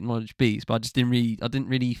gonna get Knowledge beats. But I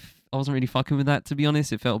wasn't really fucking with that, to be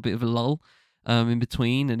honest. It felt a bit of a lull, in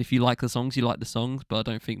between. And if you like the songs, you like the songs. But I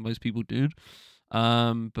don't think most people did.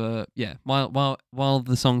 But yeah, while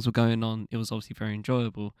the songs were going on, it was obviously very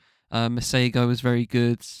enjoyable. Masego was very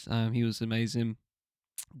good. He was amazing.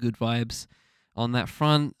 Good vibes on that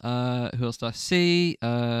front. Who else did I see?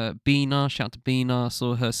 Bina, shout out to Bina. I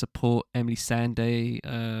saw her support Emily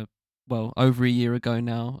Sandé, over a year ago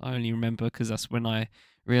now. I only remember because that's when I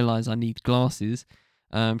realised I need glasses.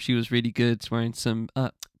 She was really good, wearing some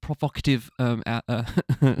provocative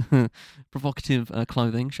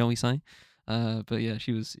clothing, shall we say. But yeah,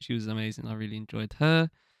 she was amazing. I really enjoyed her.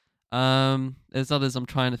 There's others I'm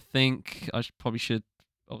trying to think. Probably should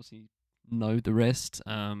obviously know the rest.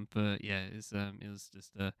 But yeah, it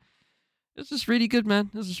was just really good, man.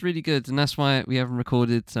 It was just really good, and that's why we haven't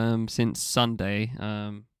recorded since Sunday.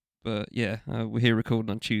 But yeah, we're here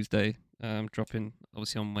recording on Tuesday. Dropping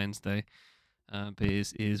obviously on Wednesday. But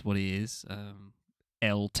it is what it is.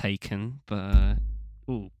 L taken, but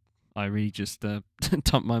I really just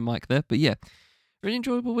dumped my mic there. But yeah, really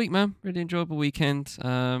enjoyable week, man. Really enjoyable weekend.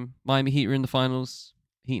 Miami Heat are in the finals.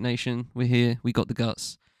 Heat Nation, we're here. We got the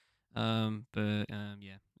guts. Yeah,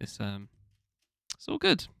 it's all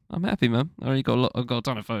good. I'm happy, man. I already got I've got a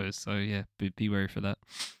ton of photos, so yeah, be wary for that.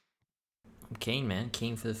 I'm keen, man.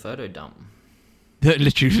 Keen for the photo dump.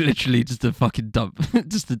 literally just a fucking dump.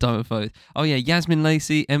 Just a dump of photos. Oh yeah, Yasmin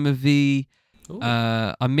Lacey, Emma V.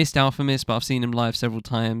 I missed Alphamist, but I've seen him live several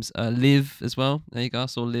times. Liv as well. There you go. I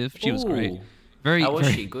saw Liv. She was great. How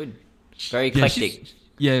was she? Good. Very eclectic.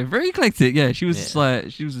 Yeah, very eclectic. Yeah, she was just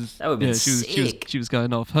like, she was just, that would be sick. She was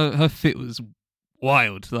going off. Her fit was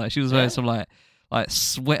wild. Like she was wearing some like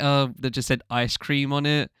sweater that just said ice cream on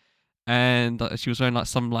it, and she was wearing like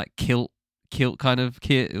some like kilt kind of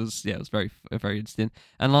kit. It was very very interesting.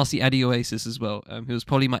 And lastly, Addy Oasis as well. Who was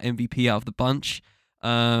probably my MVP out of the bunch.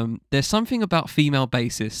 There's something about female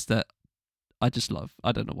bassists that I just love.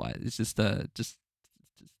 I don't know why. It's just the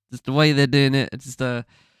way they're doing it. It's just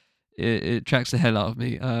it tracks the hell out of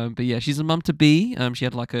me. But yeah, she's a mum to be. She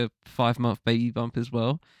had like a 5-month baby bump as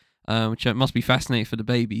well, which must be fascinating for the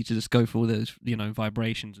baby to just go through all those,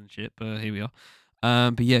 vibrations and shit. But here we are.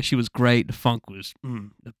 But yeah, she was great. The funk was,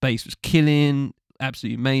 the bass was killing,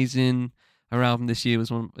 absolutely amazing. Her album this year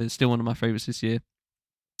is still one of my favorites this year.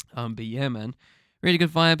 But yeah, man, really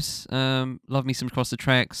good vibes. Love me some Cross the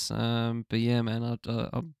Tracks. But yeah, man,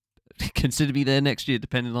 I'll consider me there next year,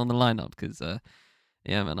 depending on the lineup, because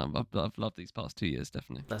yeah, man, I've loved these past 2 years,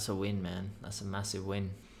 definitely. That's a win, man. That's a massive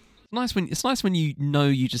win. It's nice when you know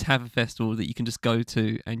you just have a festival that you can just go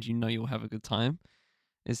to and you know you'll have a good time.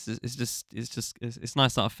 It's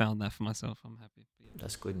nice that I found that for myself. I'm happy.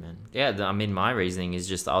 That's good, man. Yeah, I mean, my reasoning is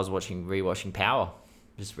just I was rewatching Power.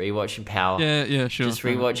 Just rewatching Power. Yeah, sure. Just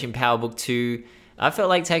rewatching Power Book 2. I felt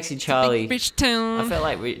like Taxi Charlie. Bitch town. I felt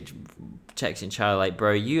like Taxi Charlie, like,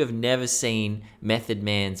 bro, you have never seen Method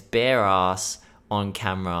Man's bare ass on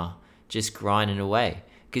camera just grinding away.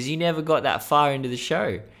 Because you never got that far into the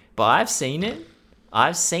show. But I've seen it.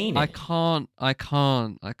 I can't. I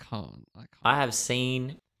have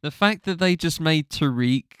seen. The fact that they just made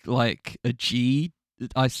Tariq like a G,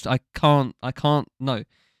 I can't, no.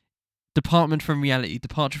 Departure from reality to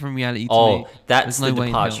me. Oh, that's the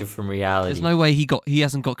departure from reality. There's no way he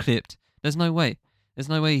hasn't got clipped. There's no way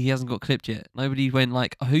he hasn't got clipped yet. Nobody went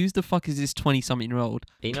like, who's the fuck is this 20-something-year-old?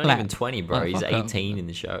 He's not even 20, bro. He's 18 in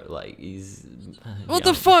the show. Like, he's what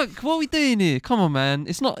the fuck? What are we doing here? Come on, man.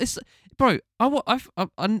 Bro,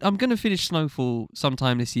 I'm gonna finish Snowfall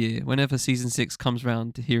sometime this year. Whenever season 6 comes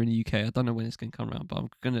around here in the UK, I don't know when it's gonna come around, but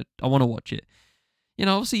I want to watch it.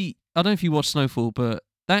 Obviously, I don't know if you watch Snowfall, but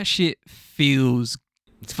that shit feels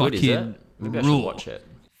fucking good, is it? Maybe I should watch it.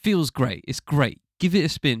 Feels great. It's great. Give it a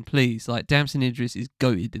spin, please. Like, Damson Idris is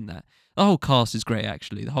goated in that. The whole cast is great,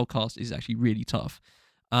 actually. The whole cast is actually really tough.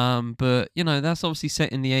 But that's obviously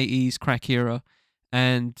set in the 80s crack era,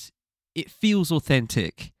 and it feels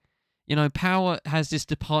authentic. Power has this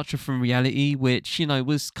departure from reality, which,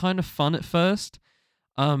 was kind of fun at first.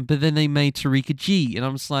 But then they made Tariq a G, and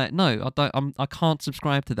I'm just like, no, I can't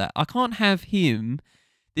subscribe to that. I can't have him,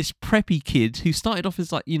 this preppy kid who started off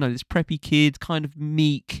as like, this preppy kid, kind of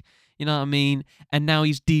meek, you know what I mean? And now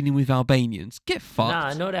he's dealing with Albanians. Get fucked.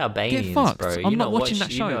 Nah, not Albanians, Get fucked. bro. I'm not watching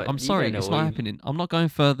that show. I'm sorry, it's not happening. I'm not going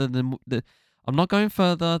further than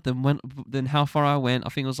than how far I went. I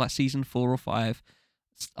think it was like season 4 or 5.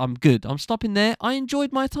 I'm good. I'm stopping there. I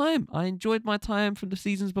enjoyed my time from the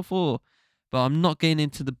seasons before, but I'm not getting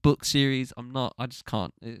into the book series. I just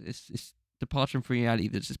can't. It's departure from reality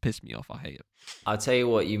that just pissed me off. I hate it. I'll tell you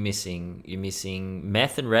what you're missing. You're missing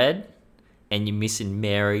Meth and Red, and you're missing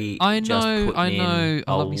Mary. I know.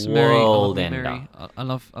 I love me some Mary. I love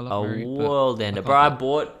Mary. A world ender.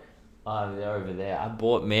 Bro, they're over there. I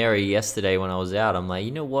bought Mary yesterday when I was out. I'm like,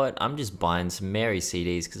 you know what? I'm just buying some Mary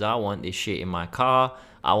CDs because I want this shit in my car.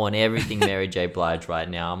 I want everything Mary J. Blige right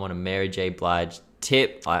now. I'm on a Mary J. Blige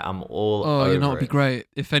tip. I'm all over it. Oh, it'd be great.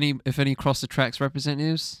 If any Cross the Tracks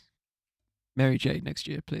representatives, Mary J. next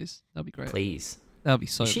year, please. That'd be great. Please. That'd be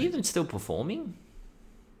so. Is she even still performing?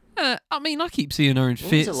 I mean, I keep seeing her in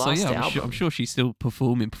fits, so yeah, I'm sure she's still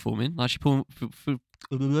performing. Like she performed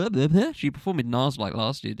with Nas like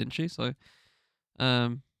last year, didn't she? So,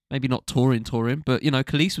 maybe not touring, but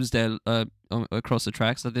Khalees was there across the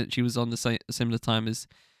tracks. I think she was on the similar time as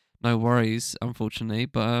No Worries, unfortunately.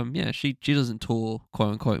 But yeah, she doesn't tour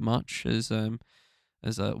quote unquote much, as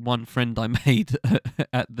one friend I made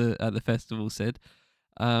at the festival said.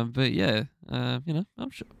 But yeah,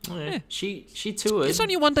 I'm sure. Yeah. She toured. It's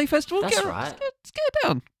only a 1-day festival. That's right. Let's get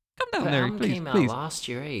down. Come down, Mary, please. Came out last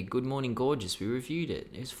year. Hey, Good Morning Gorgeous. We reviewed it.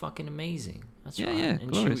 It was fucking amazing. That's right. Yeah,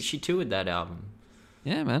 and she toured that album.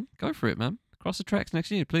 Yeah, man. Go for it, man. Cross the Tracks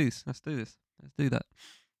next year, please. Let's do this. Let's do that.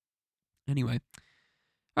 Anyway,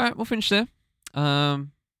 all right, we'll finish there. Yeah,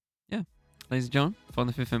 ladies and gentlemen, from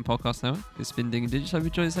the Fifth M Podcast Network, it's been Ding and Digits. Hope you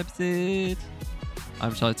enjoyed this episode.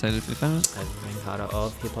 I'm Charlie Taylor, Fifth M. I'm Rain Carter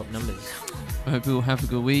of Hip Hop Numbers. I hope you all have a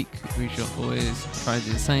good week. We shall always try to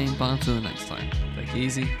do the same, but until the next time, take it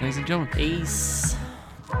easy, ladies and gentlemen. Peace.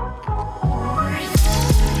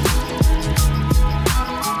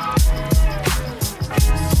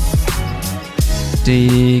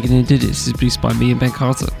 Digging and Digits is produced by me and Ben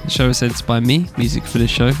Carter. The show is edited by me. Music for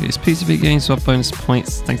this show is Peter Big Games for bonus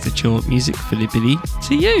points thanks to Chill Music for the ability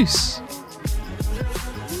to use.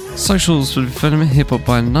 Socials for the Feniment, Hip Hop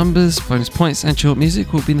by Numbers, bonus points, and Chill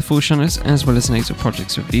Music will be in the full show notes, as well as names of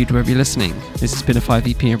projects reviewed wherever you're listening. This has been a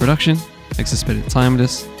 5EP production. Thanks for spending time with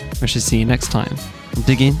us. I shall see you next time. I'm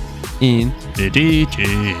digging in the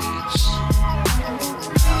digits.